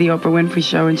just did the Oprah Winfrey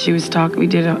Show, and she was talking. We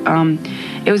did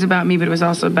it was about me, but it was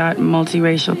also about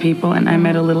multiracial people. And I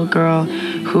met a little girl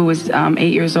who was 8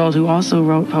 years old who also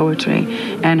wrote poetry,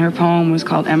 and her poem was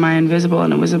called "Am I Invisible?"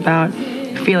 and it was about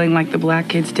feeling like the black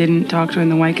kids didn't talk to her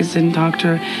and the white kids didn't talk to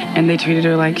her, and they treated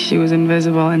her like she was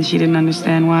invisible, and she didn't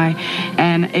understand why.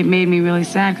 And it made me really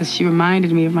sad because she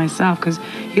reminded me of myself, because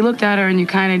you looked at her and you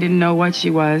kind of didn't know what she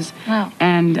was. Wow.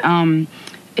 And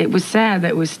it was sad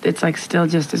that it's like still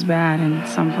just as bad in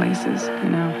some places, you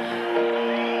know.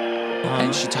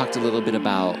 And she talked a little bit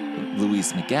about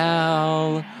Luis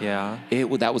Miguel. Yeah.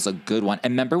 That was a good one.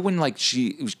 And remember when like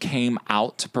she came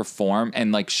out to perform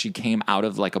and like she came out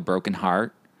of like a broken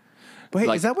heart? Wait,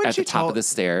 Like is that when at she the top of the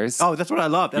stairs? Oh, that's what I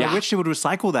loved. And I Yeah. wish she would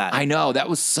recycle that. I know, that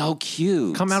was so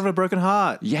cute. Come out of a broken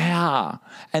heart. Yeah.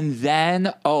 And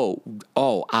then,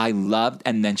 I loved,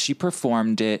 and then she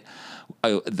performed it,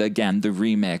 the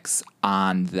remix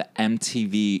on the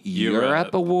MTV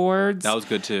Europe Awards. That was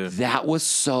good too. That was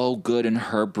so good, and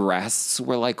her breasts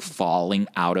were like falling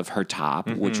out of her top,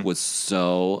 which was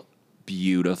so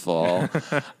beautiful.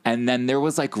 And then there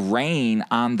was like rain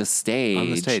on the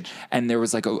stage. And there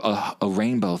was like a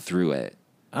rainbow through it.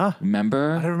 Ah,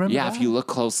 Remember? I don't remember Yeah, that. if you look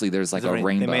closely, there's like Is it a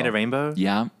rainbow. They made a rainbow?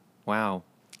 Yeah. Wow.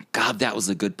 God, that was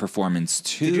a good performance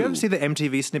too. Did you ever see the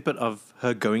MTV snippet of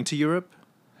her going to Europe?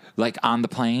 Like on the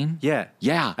plane? Yeah.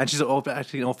 Yeah. And she's all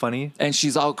acting all funny. And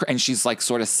she's like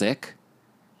sort of sick.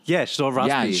 Yeah, she's all raspy.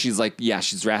 Yeah, and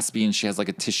she's raspy, and she has like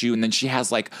a tissue, and then she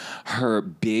has like her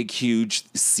big, huge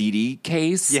CD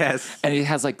case. Yes. And it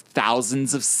has like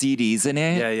thousands of CDs in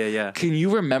it. Yeah. Can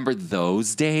you remember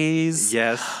those days?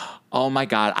 Yes. Oh my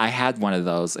God, I had one of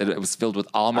those. It was filled with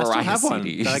all I still Mariah have one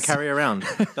CDs. that I carry around.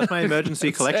 That's my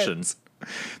emergency collection.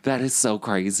 That is so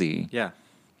crazy. Yeah.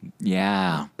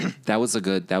 Yeah, that was a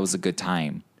good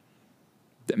time,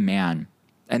 man.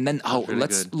 And then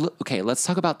really let's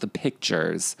talk about the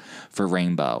pictures for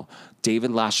Rainbow.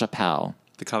 David LaChapelle,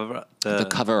 The cover. the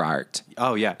cover art,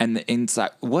 Oh yeah. and the inside.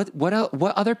 What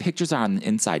other pictures are on the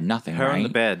inside? Nothing. Her on right? the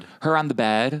bed. Her on the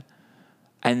bed,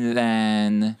 and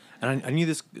then And I knew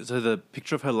this. So the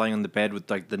picture of her lying on the bed with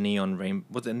like the neon rainbow.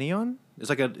 Was it neon? It's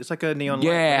like a neon.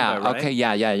 yeah, rainbow, right? okay,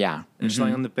 yeah. And she's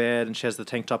lying on the bed, and she has the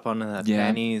tank top on and her Yeah.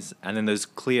 panties, and then those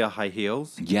clear high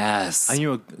heels. Yes. I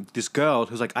knew this girl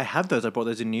who's like, I have those. I bought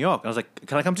those in New York. And I was like,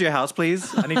 can I come to your house,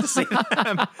 please? I need to see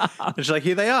them. And she's like,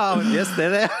 here they are. I went, yes,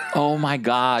 they're there. Oh my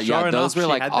God! Sure Yeah, enough, those were she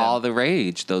like had all them. the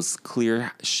rage. Those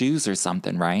clear shoes or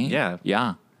something, right? Yeah.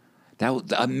 Yeah.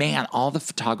 Man, all the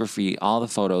photography, all the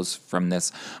photos from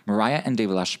this. Mariah and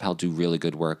David LaChapelle do really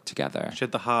good work together. She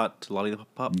had the heart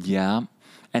lollipop. Yeah,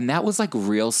 and that was like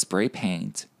real spray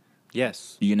paint.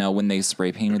 Yes. You know, when they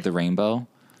spray painted the rainbow,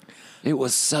 it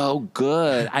was so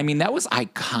good. I mean, that was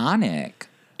iconic.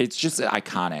 It's just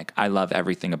iconic. I love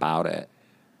everything about it.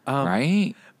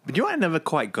 Right? But you know what I never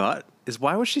quite got? Is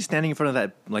why was she standing in front of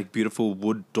that like beautiful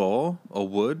wood door or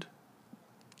wood?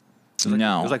 It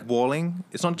was like walling.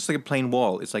 It's not just like a plain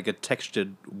wall. It's like a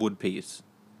textured wood piece.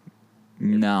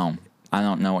 No. I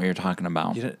don't know what you're talking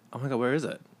about. Oh my God, where is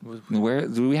it? Where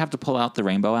do we have to pull out the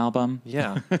Rainbow album?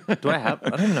 Yeah. Do I have? I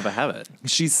don't even know if I have it.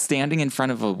 She's standing in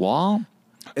front of a wall.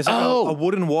 It's like a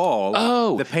wooden wall.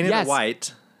 Oh, They're painted yes.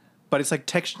 white, but it's like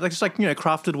texture, like it's like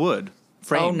crafted wood.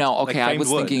 Framed, Oh no, like okay. I framed was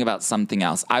wood. thinking about something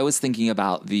else. I was thinking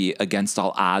about the Against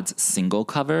All Odds single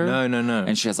cover. No.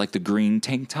 And she has like the green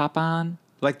tank top on.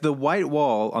 Like the white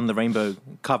wall on the Rainbow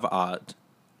cover art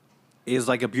is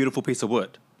like a beautiful piece of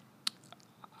wood.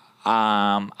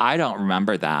 I don't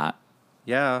remember that.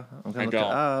 Yeah, I'm gonna look it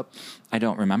don't. up. I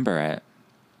don't remember it.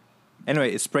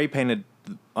 Anyway, it's spray painted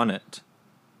on it.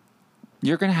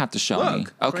 You're gonna have to show me. Look,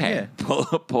 it's right Okay, here.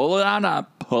 pull it on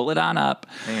up. Pull it on up.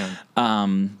 Hang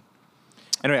on.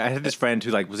 Anyway, I had this friend who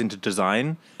like was into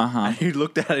design. And he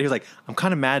looked at it. He was like, "I'm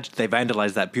kind of mad they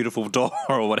vandalized that beautiful door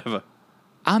or whatever."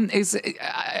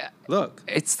 Look.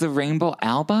 It's the Rainbow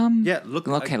album. Yeah, look.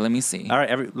 Okay, let me see. All right,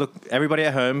 everybody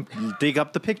at home, dig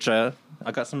up the picture.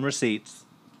 I got some receipts.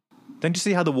 Don't you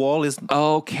see how the wall is?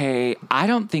 Okay, I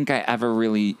don't think I ever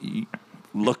really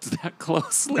looked that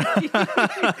closely.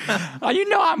 Oh, you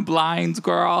know I'm blind,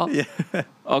 girl. Yeah.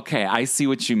 Okay, I see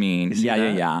what you mean.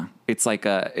 Yeah. It's like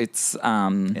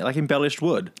like embellished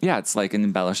wood. yeah, it's like an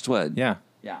embellished wood. Yeah.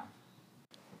 Yeah.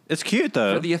 It's cute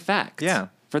though. For the effect. Yeah.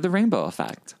 For the rainbow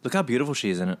effect. Look how beautiful she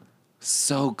is in it.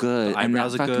 So good. The And that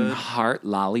eyebrows are fucking good. heart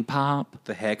lollipop.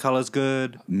 The hair color's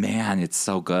good. Man, it's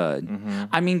so good.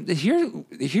 I mean,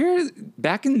 here,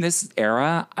 back in this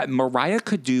era, Mariah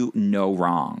could do no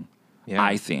wrong. Yeah.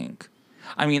 I think.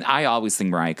 I mean, I always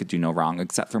think Mariah could do no wrong,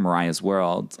 except for Mariah's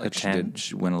World. Like can.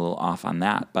 she went a little off on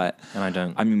that, but And I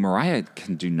don't. I mean, Mariah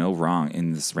can do no wrong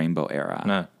in this rainbow era.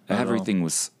 No, not at all. Everything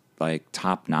was like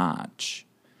top notch.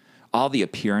 All the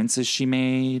appearances she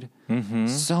made,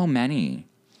 so many.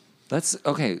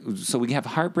 Okay, so we have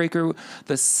Heartbreaker,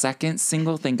 the second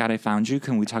single, Thank God I Found You.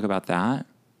 Can we talk about that?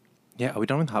 Yeah, are we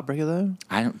done with Heartbreaker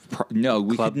though? No,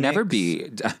 we Club could never mix? be.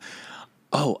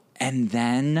 Oh, and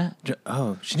then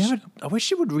Oh, she never. I wish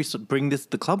she would bring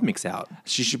the club mix out.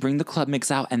 she should bring the club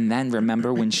mix out. And then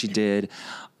remember when she did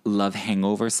Love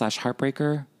Hangover /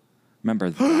 Heartbreaker?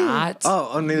 Remember that?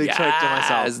 Oh, I nearly choked on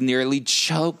myself. Yes, nearly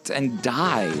choked and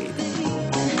died.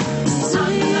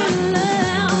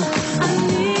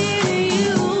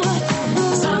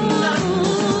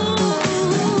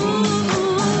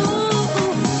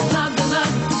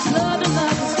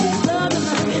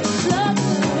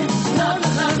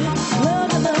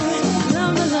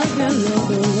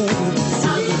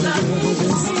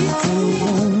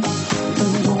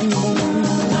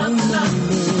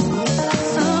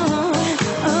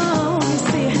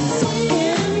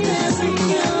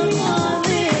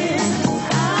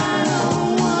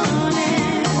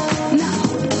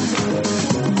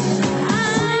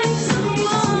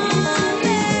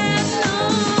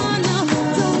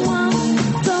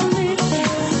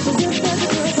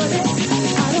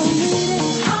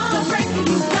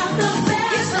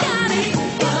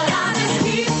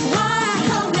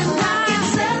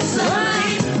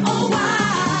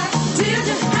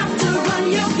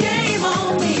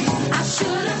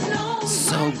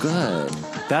 So good.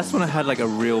 That's when I had like a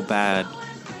real bad.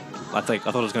 I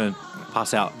thought I was going to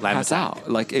pass out. Pass out.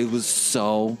 Like, it was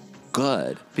so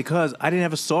good. Because I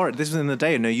never saw it. This was in the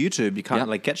day, no YouTube. You can't Yeah.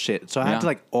 like get shit. So I had Yeah. to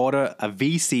like order a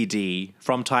VCD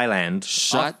from Thailand.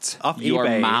 Shut off your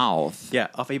eBay. mouth. Yeah,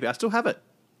 off eBay. I still have it.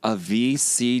 A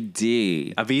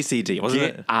VCD. A VCD, wasn't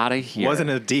Get it? out of here. Wasn't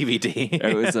a DVD.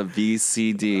 It was a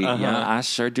VCD. Yeah, I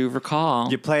sure do recall.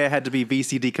 Your player had to be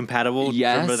VCD compatible.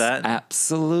 Yes, Remember that?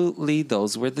 absolutely.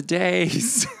 Those were the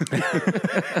days.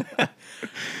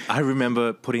 I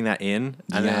remember putting that in,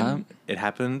 and Yeah. then it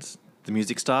happens. The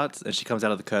music starts, and she comes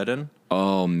out of the curtain.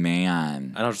 Oh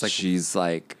man! And I was like- she's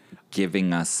like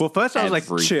giving us. Well, first I was like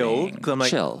chill everything. because I'm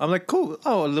chill. like cool.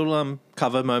 Oh, a little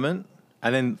cover moment,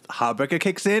 and then Heartbreaker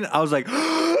kicks in. I was like,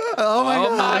 oh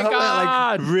my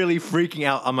god! Like really freaking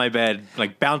out on my bed,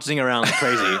 like bouncing around like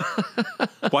crazy,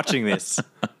 watching this,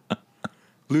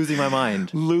 losing my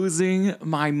mind. Losing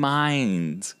my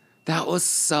mind. That was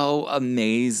so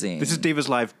amazing. This is Divas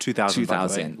Live 2000.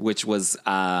 2000, which was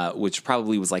which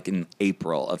probably was like in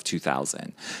April of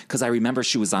 2000, because I remember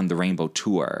she was on the Rainbow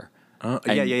Tour.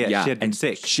 Yeah. She had been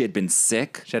sick. She had been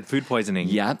sick. She had food poisoning.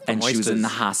 Yep, from and she was in the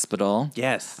oysters. hospital.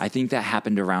 Yes. I think that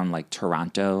happened around like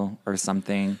Toronto or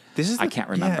something. I can't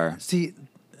remember. Yeah, see,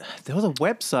 there was a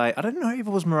website. I don't know if it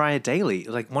was Mariah Daily.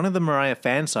 Like one of the Mariah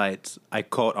fan sites I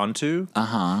caught onto.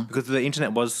 Because the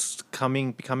internet was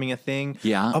becoming a thing.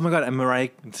 Yeah. Oh my god! And Mariah.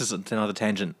 This is another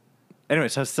tangent. Anyway,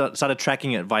 so I started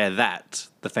tracking it via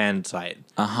the fan site.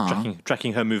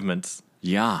 Tracking her movements.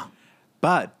 Yeah.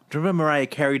 But do you remember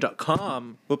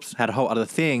MariahCarey.com? Whoops, had a whole other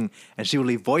thing, and she would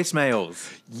leave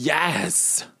voicemails.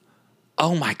 Yes.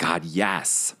 Oh my God,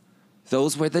 yes.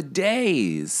 Those were the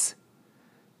days.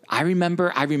 I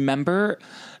remember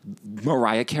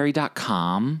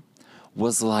MariahCarey.com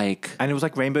was like, And it was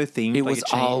like rainbow themed. it like was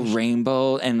all changed.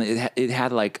 rainbow, and it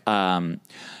had like,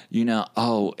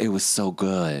 it was so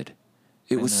good.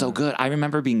 It was so good. I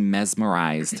remember being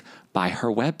mesmerized by her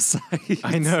website.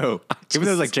 I know. Even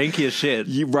though it was like janky as shit.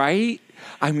 Right?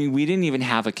 I mean, we didn't even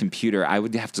have a computer. I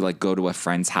would have to like go to a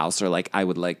friend's house, or like I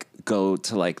would like go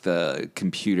to like the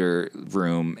computer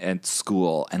room at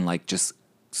school and like just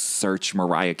search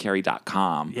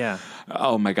MariahCarey.com. Yeah.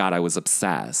 Oh my God, I was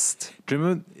obsessed. Do you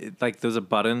remember, like, there was a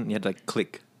button, you had to, like,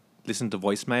 click, listen to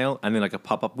voicemail, and then, like, a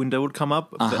pop-up window would come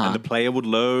up, and the player would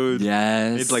load.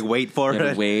 Yes. You'd, like, wait for You had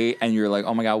it. to wait, and you're like,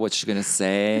 oh my God, what's she gonna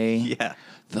say? Yeah.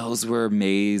 Those were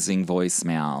amazing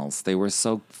voicemails. They were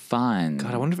so fun.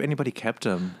 God, I wonder if anybody kept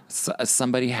them.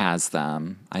 Somebody has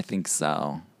them. I think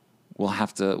so. I'll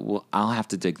have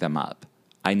to dig them up.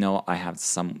 I know I have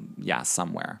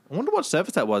somewhere. I wonder what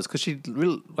service that was because she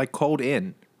really like called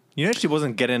in. You know, she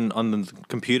wasn't getting on the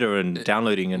computer and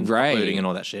downloading and uploading and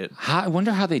all that shit. I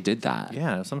wonder how they did that.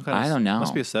 Yeah, some kind of. I don't know.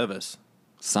 Must be a service.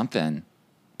 Something.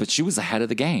 But she was ahead of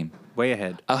the game. Way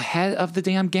ahead. Ahead of the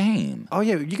damn game. Oh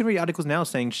yeah, you can read articles now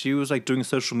saying she was like doing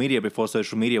social media before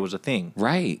social media was a thing.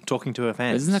 Right. Talking to her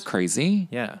fans. Isn't that crazy?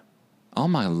 Yeah. Oh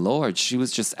my Lord, she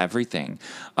was just everything.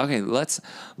 Okay, let's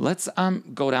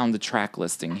go down the track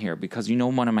listing here because you know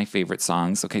one of my favorite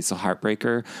songs. Okay, so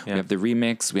Heartbreaker. Yeah. We have the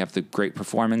remix. We have the great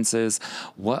performances.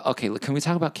 Okay, can we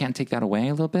talk about Can't Take That Away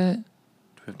a little bit? Do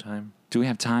we have time? Do we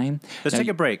have time? Let's take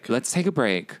a break. Let's take a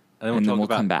break, And then we'll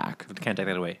come back. Can't Take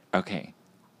That Away. Okay.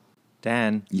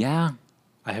 Dan, Yeah.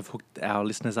 I have hooked our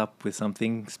listeners up with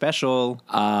something special.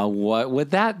 What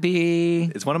would that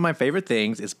be? It's one of my favorite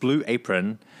things. It's Blue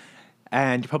Apron.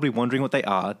 And you're probably wondering what they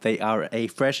are. They are a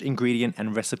fresh ingredient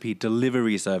and recipe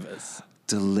delivery service.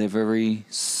 Delivery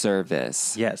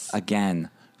service. Yes. Again,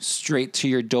 straight to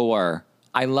your door.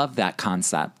 I love that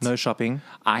concept. No shopping.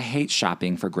 I hate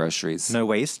shopping for groceries. No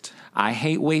waste. I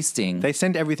hate wasting. They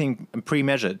send everything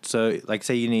pre-measured. So, like,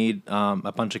 say you need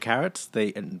a bunch of carrots.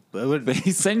 They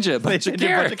send you a bunch of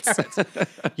carrots.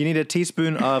 You need a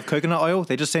teaspoon of coconut oil.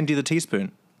 They just send you the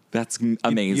teaspoon. That's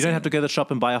amazing. You don't have to go to the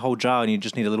shop and buy a whole jar, and you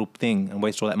just need a little thing and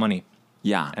waste all that money.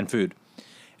 Yeah. And food.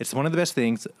 It's one of the best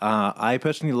things. I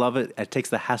personally love it. It takes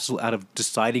the hassle out of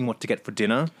deciding what to get for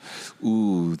dinner.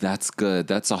 Ooh, that's good.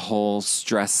 That's a whole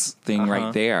stress thing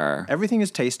right there. Everything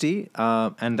is tasty,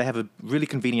 and they have a really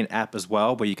convenient app as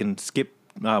well where you can skip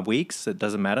weeks. It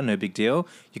doesn't matter, no big deal.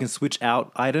 You can switch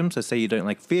out items. So say you don't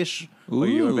like fish, or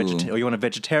you want a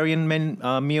vegetarian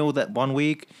meal that 1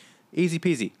 week. Easy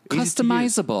peasy.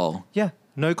 Customizable. Yeah,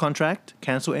 no contract,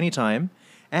 cancel anytime.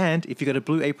 And if you go to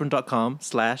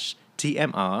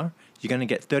blueapron.com/TMR, you're going to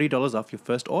get $30 off your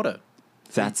first order.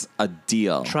 That's a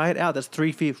deal. Try it out. That's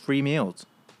 3 free meals.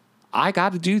 I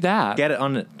got to do that. Get it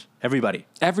on it. Everybody.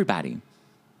 Everybody.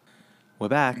 We're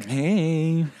back.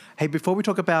 Hey. Hey, before we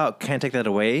talk about Can't Take That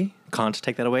Away. Can't.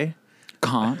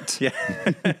 Yeah.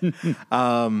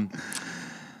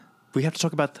 We have to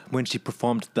talk about when she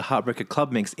performed the Heartbreaker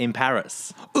Club Mix in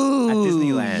Paris. Ooh, at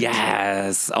Disneyland.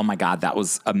 Yes. Oh my God, that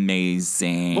was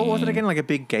amazing. What was it again? Like a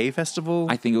big gay festival?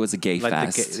 I think it was a gay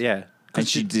fest. Yeah. And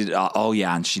she did, all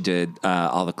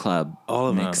the club all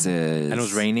of mixes. Them. And it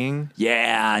was raining.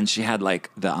 Yeah, and she had like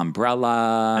the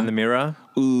umbrella. And the mirror.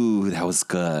 Ooh, that was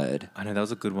good. I know, that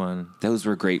was a good one. Those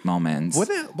were great moments.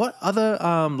 What other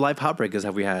live Heartbreakers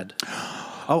have we had?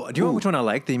 Oh, do you know which one I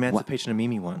like? The Emancipation of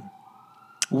Mimi one.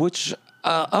 Which,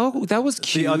 that was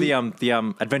cute. The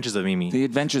Adventures of Mimi. The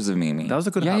Adventures of Mimi. That was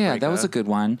a good Yeah, that was a good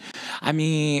one. I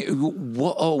mean,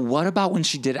 what about when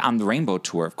she did it on the Rainbow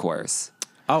Tour, of course?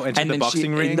 Oh, and the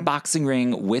boxing ring? In the boxing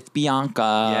ring with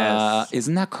Bianca. Yes.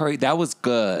 Isn't that crazy? That was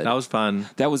good. That was fun.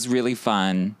 That was really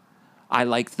fun. I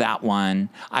liked that one.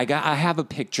 I have a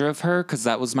picture of her because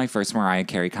that was my first Mariah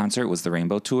Carey concert. Was the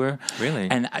Rainbow Tour. Really?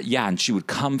 And and she would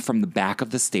come from the back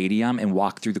of the stadium and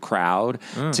walk through the crowd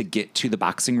to get to the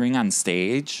boxing ring on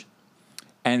stage.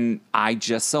 And I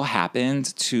just so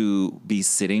happened to be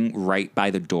sitting right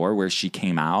by the door where she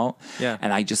came out. Yeah.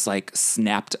 And I just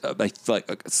snapped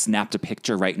a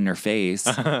picture right in her face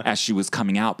as she was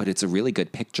coming out. But it's a really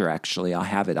good picture, actually. I'll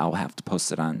have it. I'll have to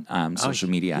post it on social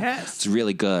media. Yes. It's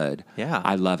really good. Yeah.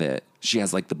 I love it. She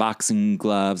has the boxing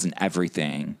gloves and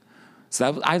everything.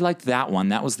 So I liked that one.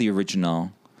 That was the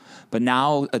original. But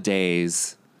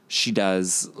nowadays she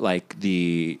does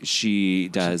the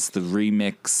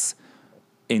remix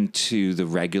into the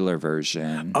regular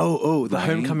version. Oh, the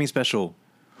Homecoming special.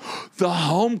 The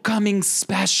Homecoming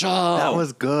special. That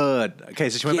was good. Okay,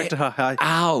 so she went back to her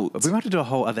out. We have to do a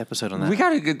whole other episode on that. We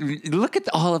gotta look at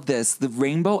all of this. The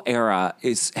Rainbow Era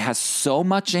has so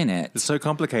much in it. It's so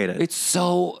complicated. It's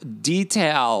so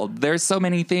detailed. There's so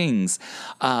many things.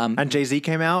 And Jay-Z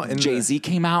came out. Jay-Z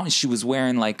came out, and she was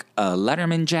wearing a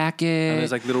Letterman jacket. And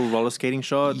there's little roller skating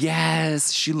shots.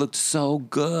 Yes, she looked so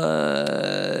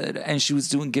good, and she was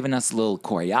giving us a little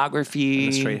choreography.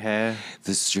 And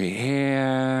the straight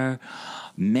hair.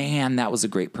 Man, that was a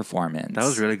great performance. That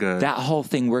was really good. That whole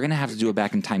thing, we're going to have to do it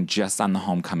back in time just on the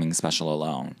Homecoming special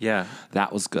alone. Yeah.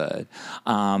 That was good.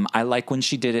 I like when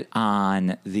she did it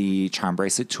on the Charm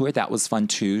Bracelet tour. That was fun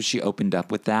too. She opened up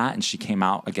with that and she came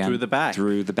out again. Through the back,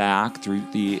 through the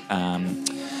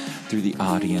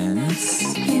audience.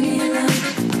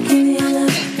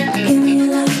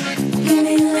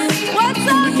 What's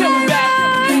up,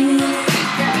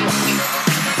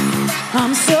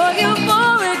 I'm so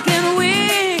euphoric and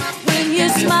weak when you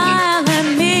smile at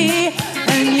me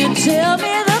and you tell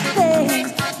me the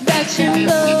things that you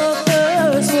love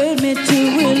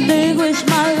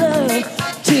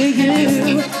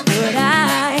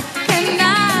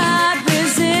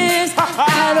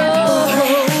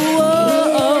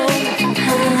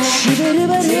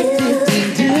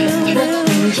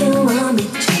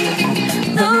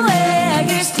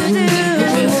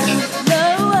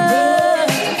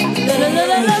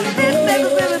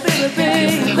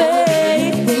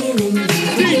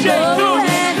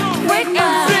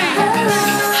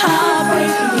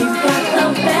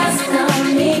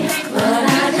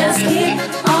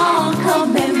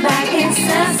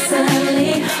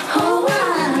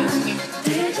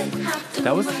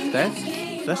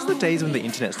That's the days when the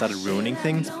internet started ruining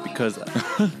things, because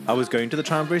I was going to the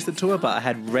Charm Bracelet tour, but I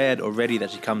had read already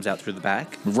that she comes out through the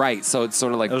back. Right, so it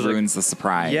sort of like ruins the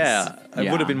surprise. Yeah,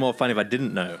 it would have been more fun if I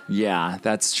didn't know. Yeah,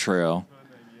 that's true.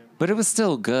 But it was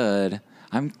still good.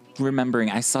 I'm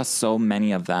remembering I saw so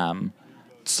many of them,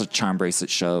 Charm Bracelet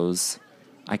shows.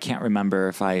 I can't remember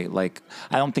if I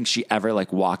don't think she ever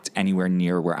walked anywhere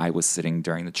near where I was sitting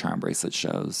during the Charm Bracelet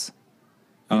shows.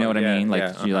 You know what I mean?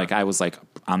 I was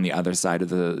on the other side of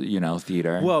the,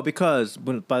 theater. Well, because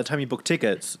by the time you booked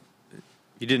tickets,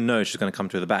 you didn't know she was going to come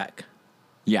through the back.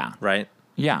 Yeah. Right?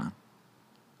 Yeah.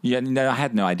 Yeah, no, I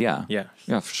had no idea. Yeah.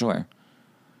 Yeah, for sure.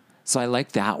 So I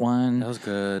like that one. That was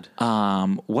good.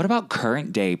 What about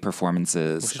current day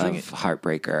performances of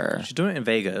Heartbreaker? She's doing it in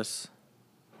Vegas.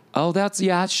 Oh,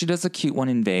 she does a cute one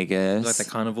in Vegas. Like the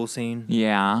carnival scene.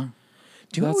 Yeah.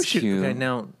 Do you know what cute. Okay,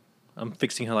 now I'm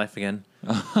fixing her life again.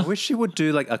 I wish she would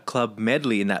do a club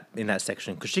medley in that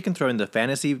section, because she can throw in the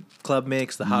fantasy club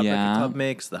mix, the Heartbreaker club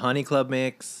mix, the honey club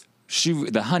mix.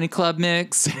 The honey club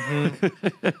mix.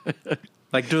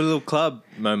 Mm-hmm. Do a little club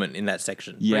moment in that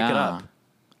section. Yeah. Break it up.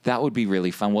 That would be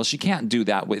really fun. Well, she can't do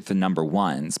that with the number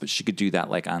ones, but she could do that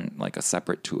on a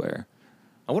separate tour.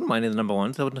 I wouldn't mind the number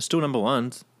ones. They would still number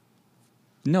ones.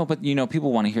 No, but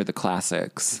people want to hear the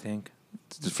classics. I think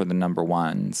for the number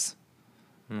ones.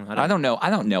 I don't know. I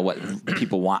don't know what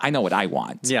people want. I know what I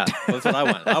want. Yeah, that's what I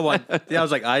want. I was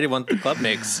I didn't want the club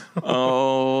mix.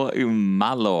 Oh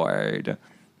my Lord.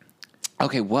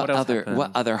 Okay, what other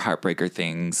Heartbreaker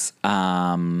things?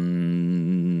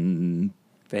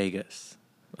 Vegas.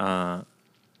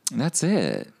 That's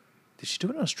it. Did she do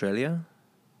it in Australia?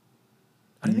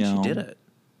 I don't think she did it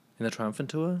in the Triumphant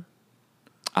tour.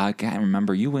 I can't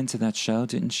remember. You went to that show,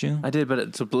 didn't you? I did, but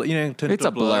it's a blur. It's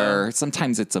a blur.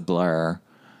 Sometimes it's a blur.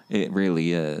 It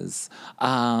really is.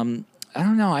 I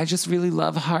don't know. I just really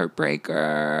love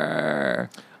Heartbreaker.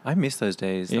 I miss those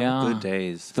days. Those were good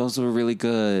days. Those were really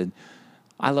good.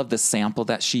 I love the sample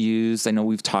that she used. I know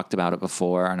we've talked about it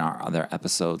before in our other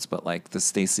episodes, but the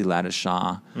Stacey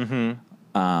Lattishaw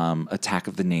Attack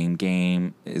of the Name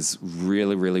Game is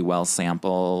really, really well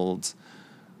sampled.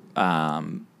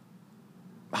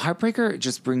 Heartbreaker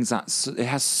just brings out. It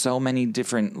has so many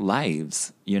different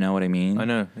lives. You know what I mean? I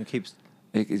know.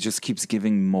 It just keeps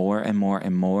giving more and more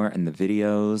and more, and the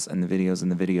videos and the videos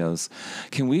and the videos.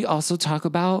 Can we also talk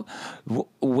about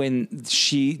when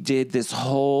she did this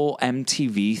whole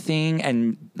MTV thing,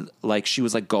 and she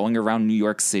was going around New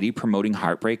York City promoting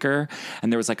Heartbreaker,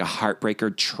 and there was a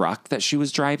Heartbreaker truck that she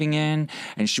was driving in,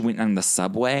 and she went on the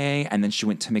subway, and then she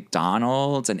went to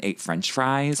McDonald's and ate French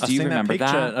fries. Do you remember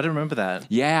that? I don't remember that.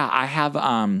 Yeah, I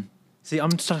have. See,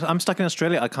 I'm stuck in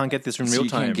Australia. I can't get this in real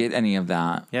time. You can't get any of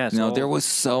that. Yeah. There was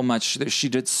so much. She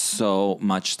did so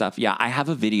much stuff. Yeah, I have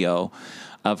a video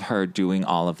of her doing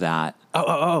all of that.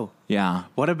 Oh. Yeah.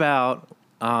 What about?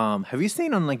 Have you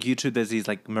seen on YouTube? There's these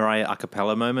Mariah a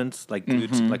cappella moments,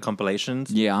 compilations.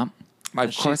 Yeah.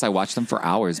 Of course, I watch them for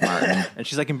hours, Martin. And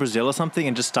she's in Brazil or something,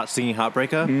 and just starts singing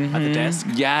Heartbreaker at the desk.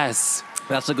 Yes,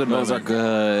 that's a good moment. Those are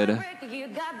good. You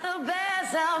got the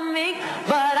best of me,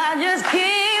 but I just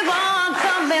keep on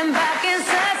coming back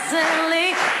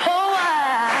incessantly. Oh,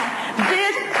 I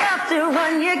did have to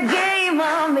run your game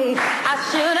on me. I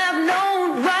should have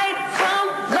known right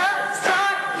from the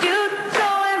start you'd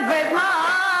go and break my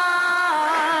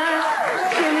heart.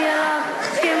 Give me a love,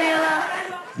 give me a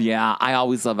love. Yeah, I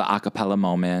always love an a cappella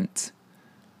moment.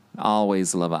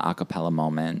 Always love an a cappella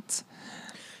moment.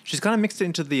 She's kind of mixed it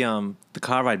into the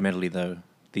car ride medley though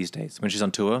these days when she's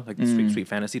on tour, the Sweet Sweet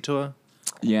Fantasy tour.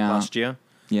 Yeah, last year.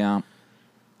 Yeah,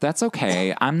 that's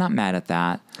okay. I'm not mad at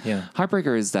that. Yeah,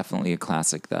 Heartbreaker is definitely a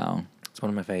classic though. It's one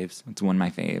of my faves. It's one of my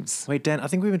faves. Wait, Dan, I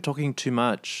think we've been talking too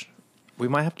much. We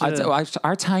might have to.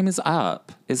 Our time is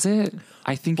up. Is it?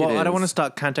 I think it is. Well, I don't want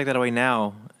to can't take that away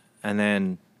now, and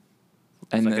then.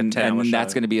 And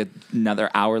that's going to be another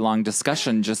hour-long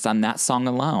discussion just on that song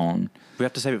alone. We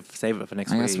have to save it for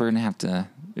next week. I guess we're going to have to.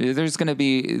 There's going to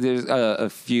be a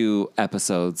few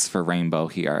episodes for Rainbow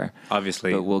here,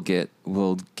 obviously, but we'll get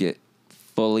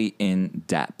fully in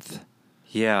depth.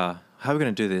 Yeah, how are we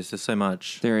going to do this? There's so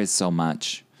much. There is so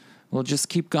much. We'll just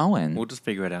keep going. We'll just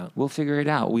figure it out. We'll figure it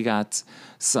out. We got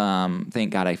some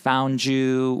Thank God I Found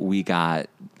You. We got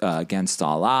Against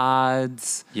All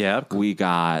Odds. Yeah. We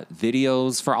got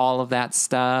videos for all of that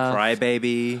stuff. Cry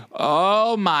Baby.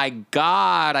 Oh my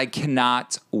God. I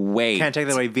cannot wait. Can't take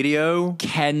that away video.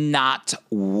 Cannot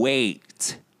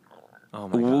wait. Oh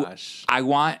my gosh. I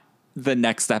want the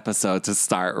next episode to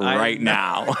start right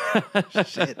now.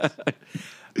 Shit.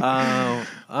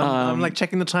 I'm like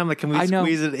checking the time. Like, can we I know.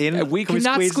 squeeze it in? We Can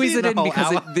cannot squeeze it in the whole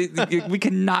because hour? we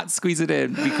cannot squeeze it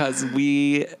in because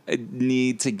we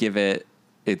need to give it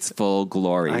its full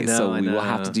glory. I know, so I we will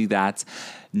have know. to do that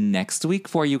next week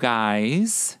for you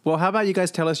guys. Well, how about you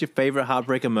guys tell us your favorite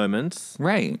heartbreaker moments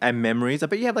Right. and memories? I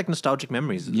bet you have like nostalgic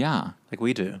memories. Yeah. Like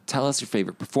we do. Tell us your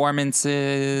favorite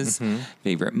performances,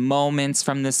 favorite moments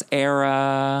from this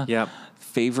era. Yep.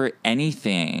 Favorite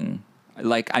anything.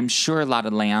 Like, I'm sure a lot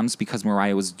of lambs, because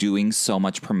Mariah was doing so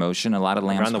much promotion, a lot of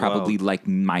lambs Around the probably, world. like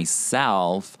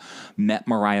myself, met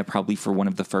Mariah probably for one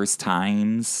of the first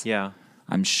times. Yeah.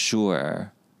 I'm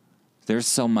sure. There's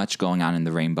so much going on in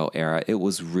the Rainbow era. It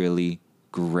was really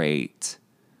great.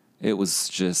 It was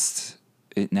just,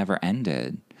 it never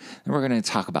ended. And we're going to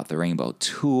talk about the Rainbow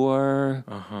Tour.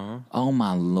 Oh,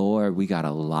 my Lord. We got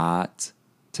a lot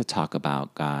to talk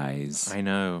about, guys. I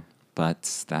know.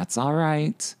 But that's all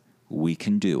right. We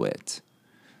can do it.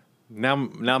 Now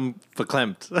I'm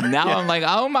verklempt. Now I'm like,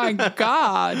 oh my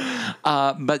God.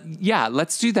 But yeah,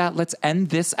 let's do that. Let's end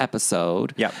this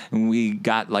episode. Yep. We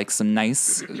got like some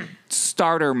nice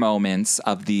starter moments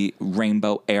of the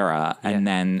Rainbow era. And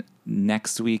then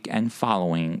next week and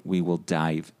following, we will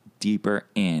dive deeper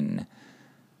in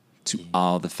to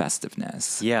all the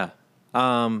festiveness. Yeah.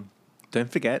 Don't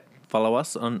forget, follow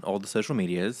us on all the social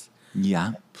medias.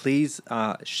 Yeah. Please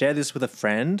share this with a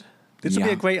friend. This will be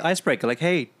Yeah. a great icebreaker. Like,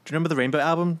 hey, do you remember the Rainbow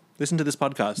album? Listen to this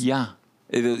podcast. Yeah.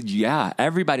 Yeah,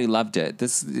 everybody loved it.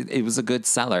 It was a good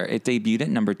seller. It debuted at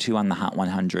number 2 on the Hot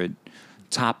 100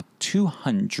 Top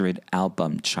 200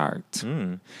 album chart.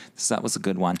 So that was a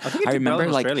good one. I think it did well in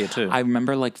Australia, too. I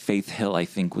remember like Faith Hill, I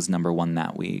think, was number 1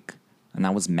 that week. And I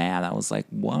was mad. I was like,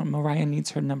 what? Mariah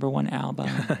needs her number 1 album.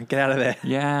 Get out of there.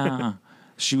 Yeah.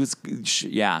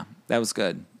 Yeah, that was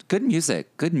good. Good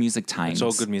music times. It's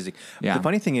all good music. Yeah. The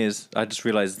funny thing is, I just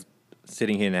realized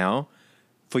sitting here now,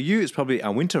 for you, it's probably a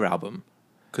winter album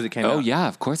because it came out. Oh, yeah,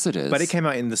 of course it is. But it came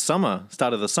out in the summer,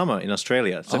 start of the summer in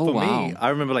Australia. So Oh, for wow. me, I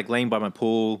remember like laying by my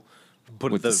pool,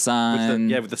 With the sun.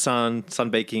 with the sun,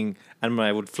 sunbaking, and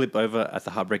I would flip over at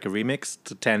the Heartbreaker remix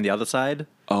to tan the other side,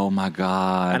 Oh, my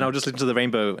God. and I would just listen to the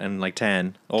Rainbow and like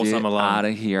tan all Get summer long. out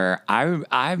of here.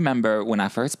 I remember when I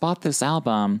first bought this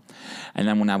album, and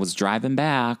then when I was driving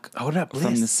back Oh, what about from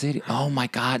Bliss? the city. Oh my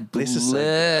God, Bliss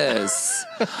Bliss.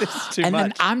 is This is too And much.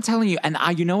 then I'm telling you, and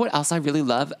you know what else I really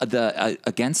love? The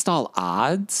Against All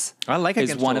Odds. I like is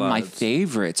Against one All of my Odds.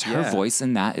 favorites. Her Yeah. voice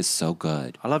in that is so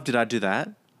good. I love Did I Do That?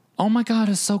 Oh my God,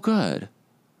 it's so good.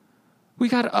 We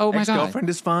got. Oh my God. Ex-Girlfriend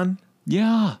is fun.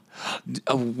 Yeah.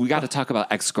 We got to talk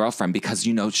about Ex-Girlfriend because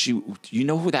you know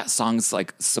who that song's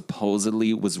like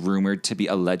supposedly was rumored to be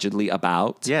allegedly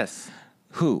about? Yes.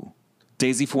 Who?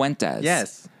 Daisy Fuentes.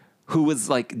 Yes. Who was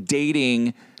like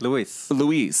dating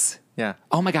Luis. Yeah.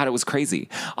 Oh my God, it was crazy.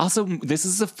 Also, this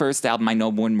is the first album I know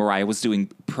when Mariah was doing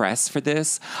press for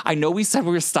this. I know we said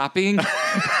we were stopping,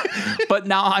 but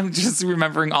now I'm just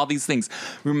remembering all these things.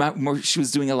 Remember, she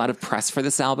was doing a lot of press for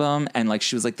this album, and like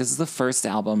she was like, "This is the first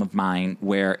album of mine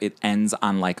where it ends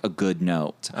on like a good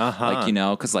note." Like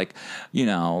because like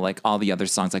like all the other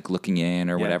songs like "Looking In"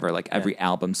 or whatever. Like every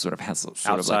album sort of has sort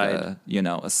of like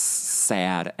Outside. a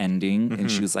sad ending,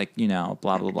 and she was like blah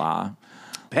blah blah.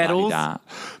 Petals. La-di-da.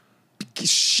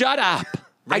 Shut up!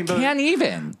 Rainbow- I can't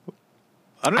even.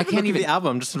 I don't I even can't look at even- the album.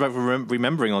 I'm just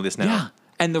remembering all this now. Yeah,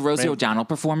 and the Rosie O'Donnell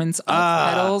performance of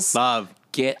Petals. Love.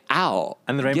 Get out.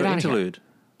 And the Get Rainbow outta here. interlude.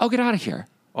 Oh, get out of here.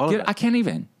 All of it. I can't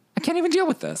even deal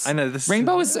with this. I know, this-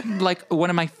 Rainbow is like one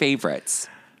of my favorites.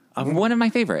 One of my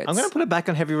favorites. I'm going to put it back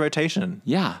on heavy rotation.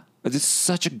 Yeah. But it's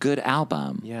such a good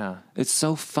album. Yeah. It's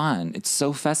so fun. It's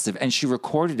so festive. And she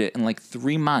recorded it in like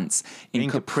 3 months in In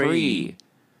Capri. Capri.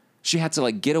 She had to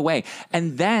like get away.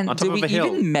 And then On top did of we a hill.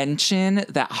 even mention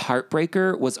that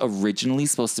Heartbreaker was originally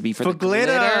supposed to be for the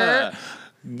glitter.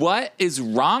 What is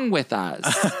wrong with us?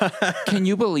 Can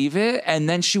you believe it? And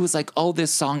then she was like, "Oh, this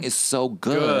song is so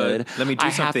good. Let me do I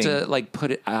something." have to like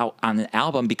put it out on an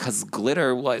album because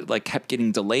glitter like kept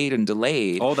getting delayed and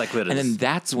delayed. All that glitters. And then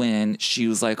that's when she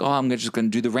was like, "Oh, I'm just going to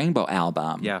do the Rainbow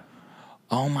album." Yeah.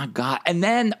 Oh my God. And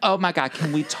then, oh my God,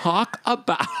 can we talk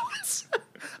about...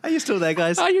 Are you still there,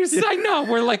 guys? I know.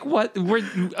 We're like, what? We're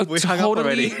hung up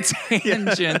totally already.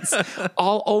 tangents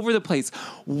all over the place.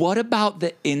 What about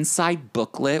the inside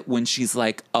booklet when she's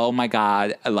like, oh my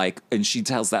God, like, and she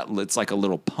tells that it's like a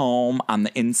little poem on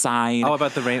the inside. Oh,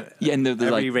 about the rain. Yeah, and every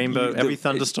like, rainbow, the- every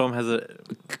thunderstorm has a.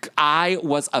 I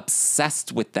was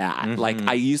obsessed with that. Like,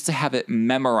 I used to have it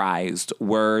memorized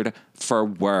word for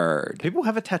word. People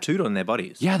have it tattooed on their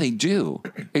bodies. Yeah, they do.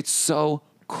 It's so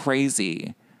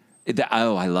crazy.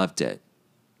 I loved it.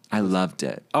 I loved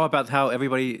it. Oh, about how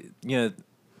everybody,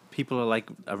 people are like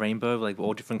a rainbow, like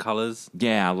all different colors,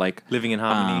 Yeah, like living in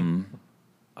harmony.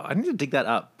 I need to dig that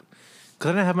up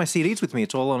because I don't have my CDs with me.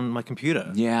 It's all on my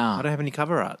computer. Yeah. I don't have any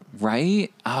cover art.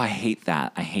 right? Oh, I hate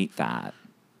that.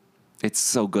 It's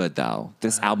so good though.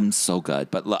 This album's so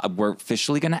good. But we're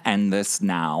officially gonna end this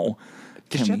now.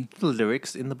 Did she have the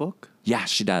lyrics in the book? Yeah,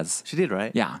 she does. She did,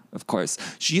 right? Yeah, of course.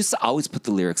 She used to always put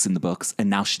the lyrics in the books, and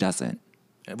now she doesn't.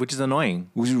 Which is annoying.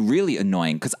 Which is really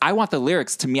annoying because I want the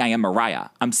lyrics. To me, I am Mariah.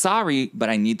 I'm sorry, but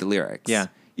I need the lyrics. Yeah.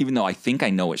 Even though I think I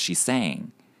know what she's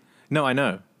saying, No, I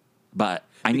know. but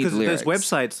I need the lyrics. There's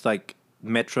websites like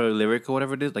Metro Lyric or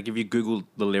whatever it is. Like if you Google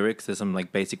the lyrics, there's some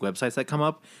like basic websites that come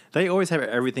up. They always have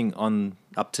everything on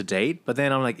up to date. But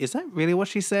then I'm like, is that really what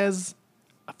she says?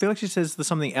 I feel like she says there's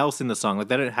something else in the song. Like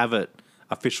they don't have it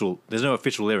official. There's no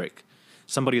official lyric.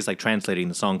 Somebody's like translating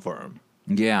the song for them.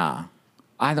 Yeah.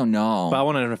 I don't know. But I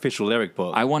want an official lyric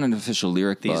book. I want an official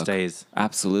lyric these book. days.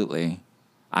 Absolutely.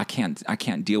 I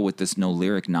can't deal with this no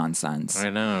lyric nonsense.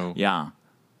 I know. Yeah.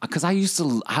 Because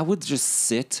I would just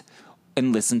sit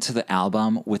and listen to the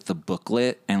album with the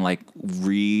booklet and like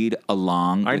read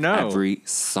along with every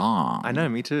song. I know,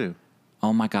 me too.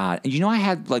 Oh my God. And I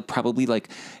had like probably like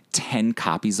 10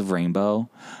 copies of Rainbow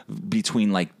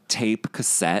between like tape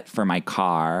cassette for my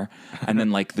car and then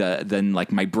like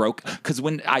my because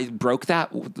when I broke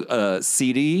that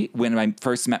CD when I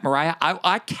first met Mariah,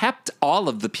 I kept all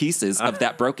of the pieces of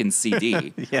that broken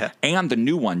CD. Yeah. And the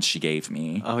new one she gave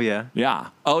me. Oh, yeah? Yeah.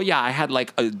 Oh, yeah. I had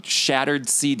like a shattered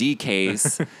CD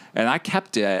case and I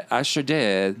kept it. I sure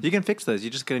did. You can fix those. You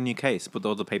just get a new case, put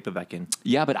all the paper back in.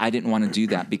 Yeah, but I didn't want to do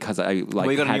that because I you got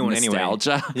a had new one anyway.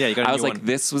 nostalgia. Yeah, you got a I new was like, one.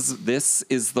 this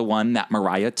is the one that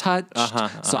Mariah touched.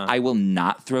 So I will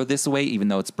not throw this away, even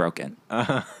though it's broken.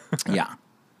 Yeah,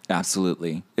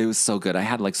 absolutely. It was so good. I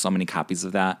had like so many copies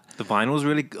of that. The vinyl's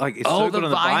really like it's so good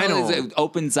on the vinyl. It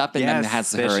opens up and then it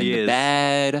has there her in she the is.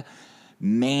 bed.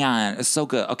 Man, it's so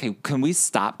good. Okay, can we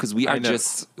stop? Because we are know.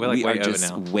 just We're like way over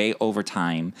now. way over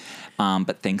time.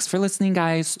 But thanks for listening,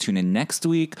 guys. Tune in next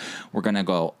week. We're gonna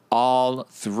go all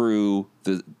through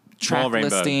the track Rainbow.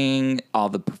 listing, all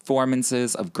the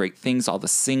performances of great things, all the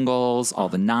singles, all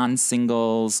the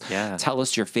non-singles. Yeah. Tell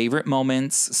us your favorite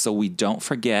moments so we don't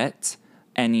forget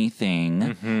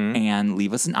anything. And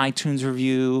leave us an iTunes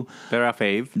review. They're our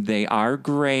fave. They are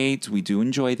great. We do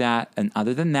enjoy that. And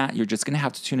other than that, you're just going to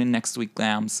have to tune in next week,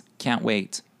 Lambs. Can't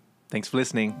wait. Thanks for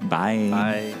listening. Bye.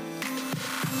 Bye.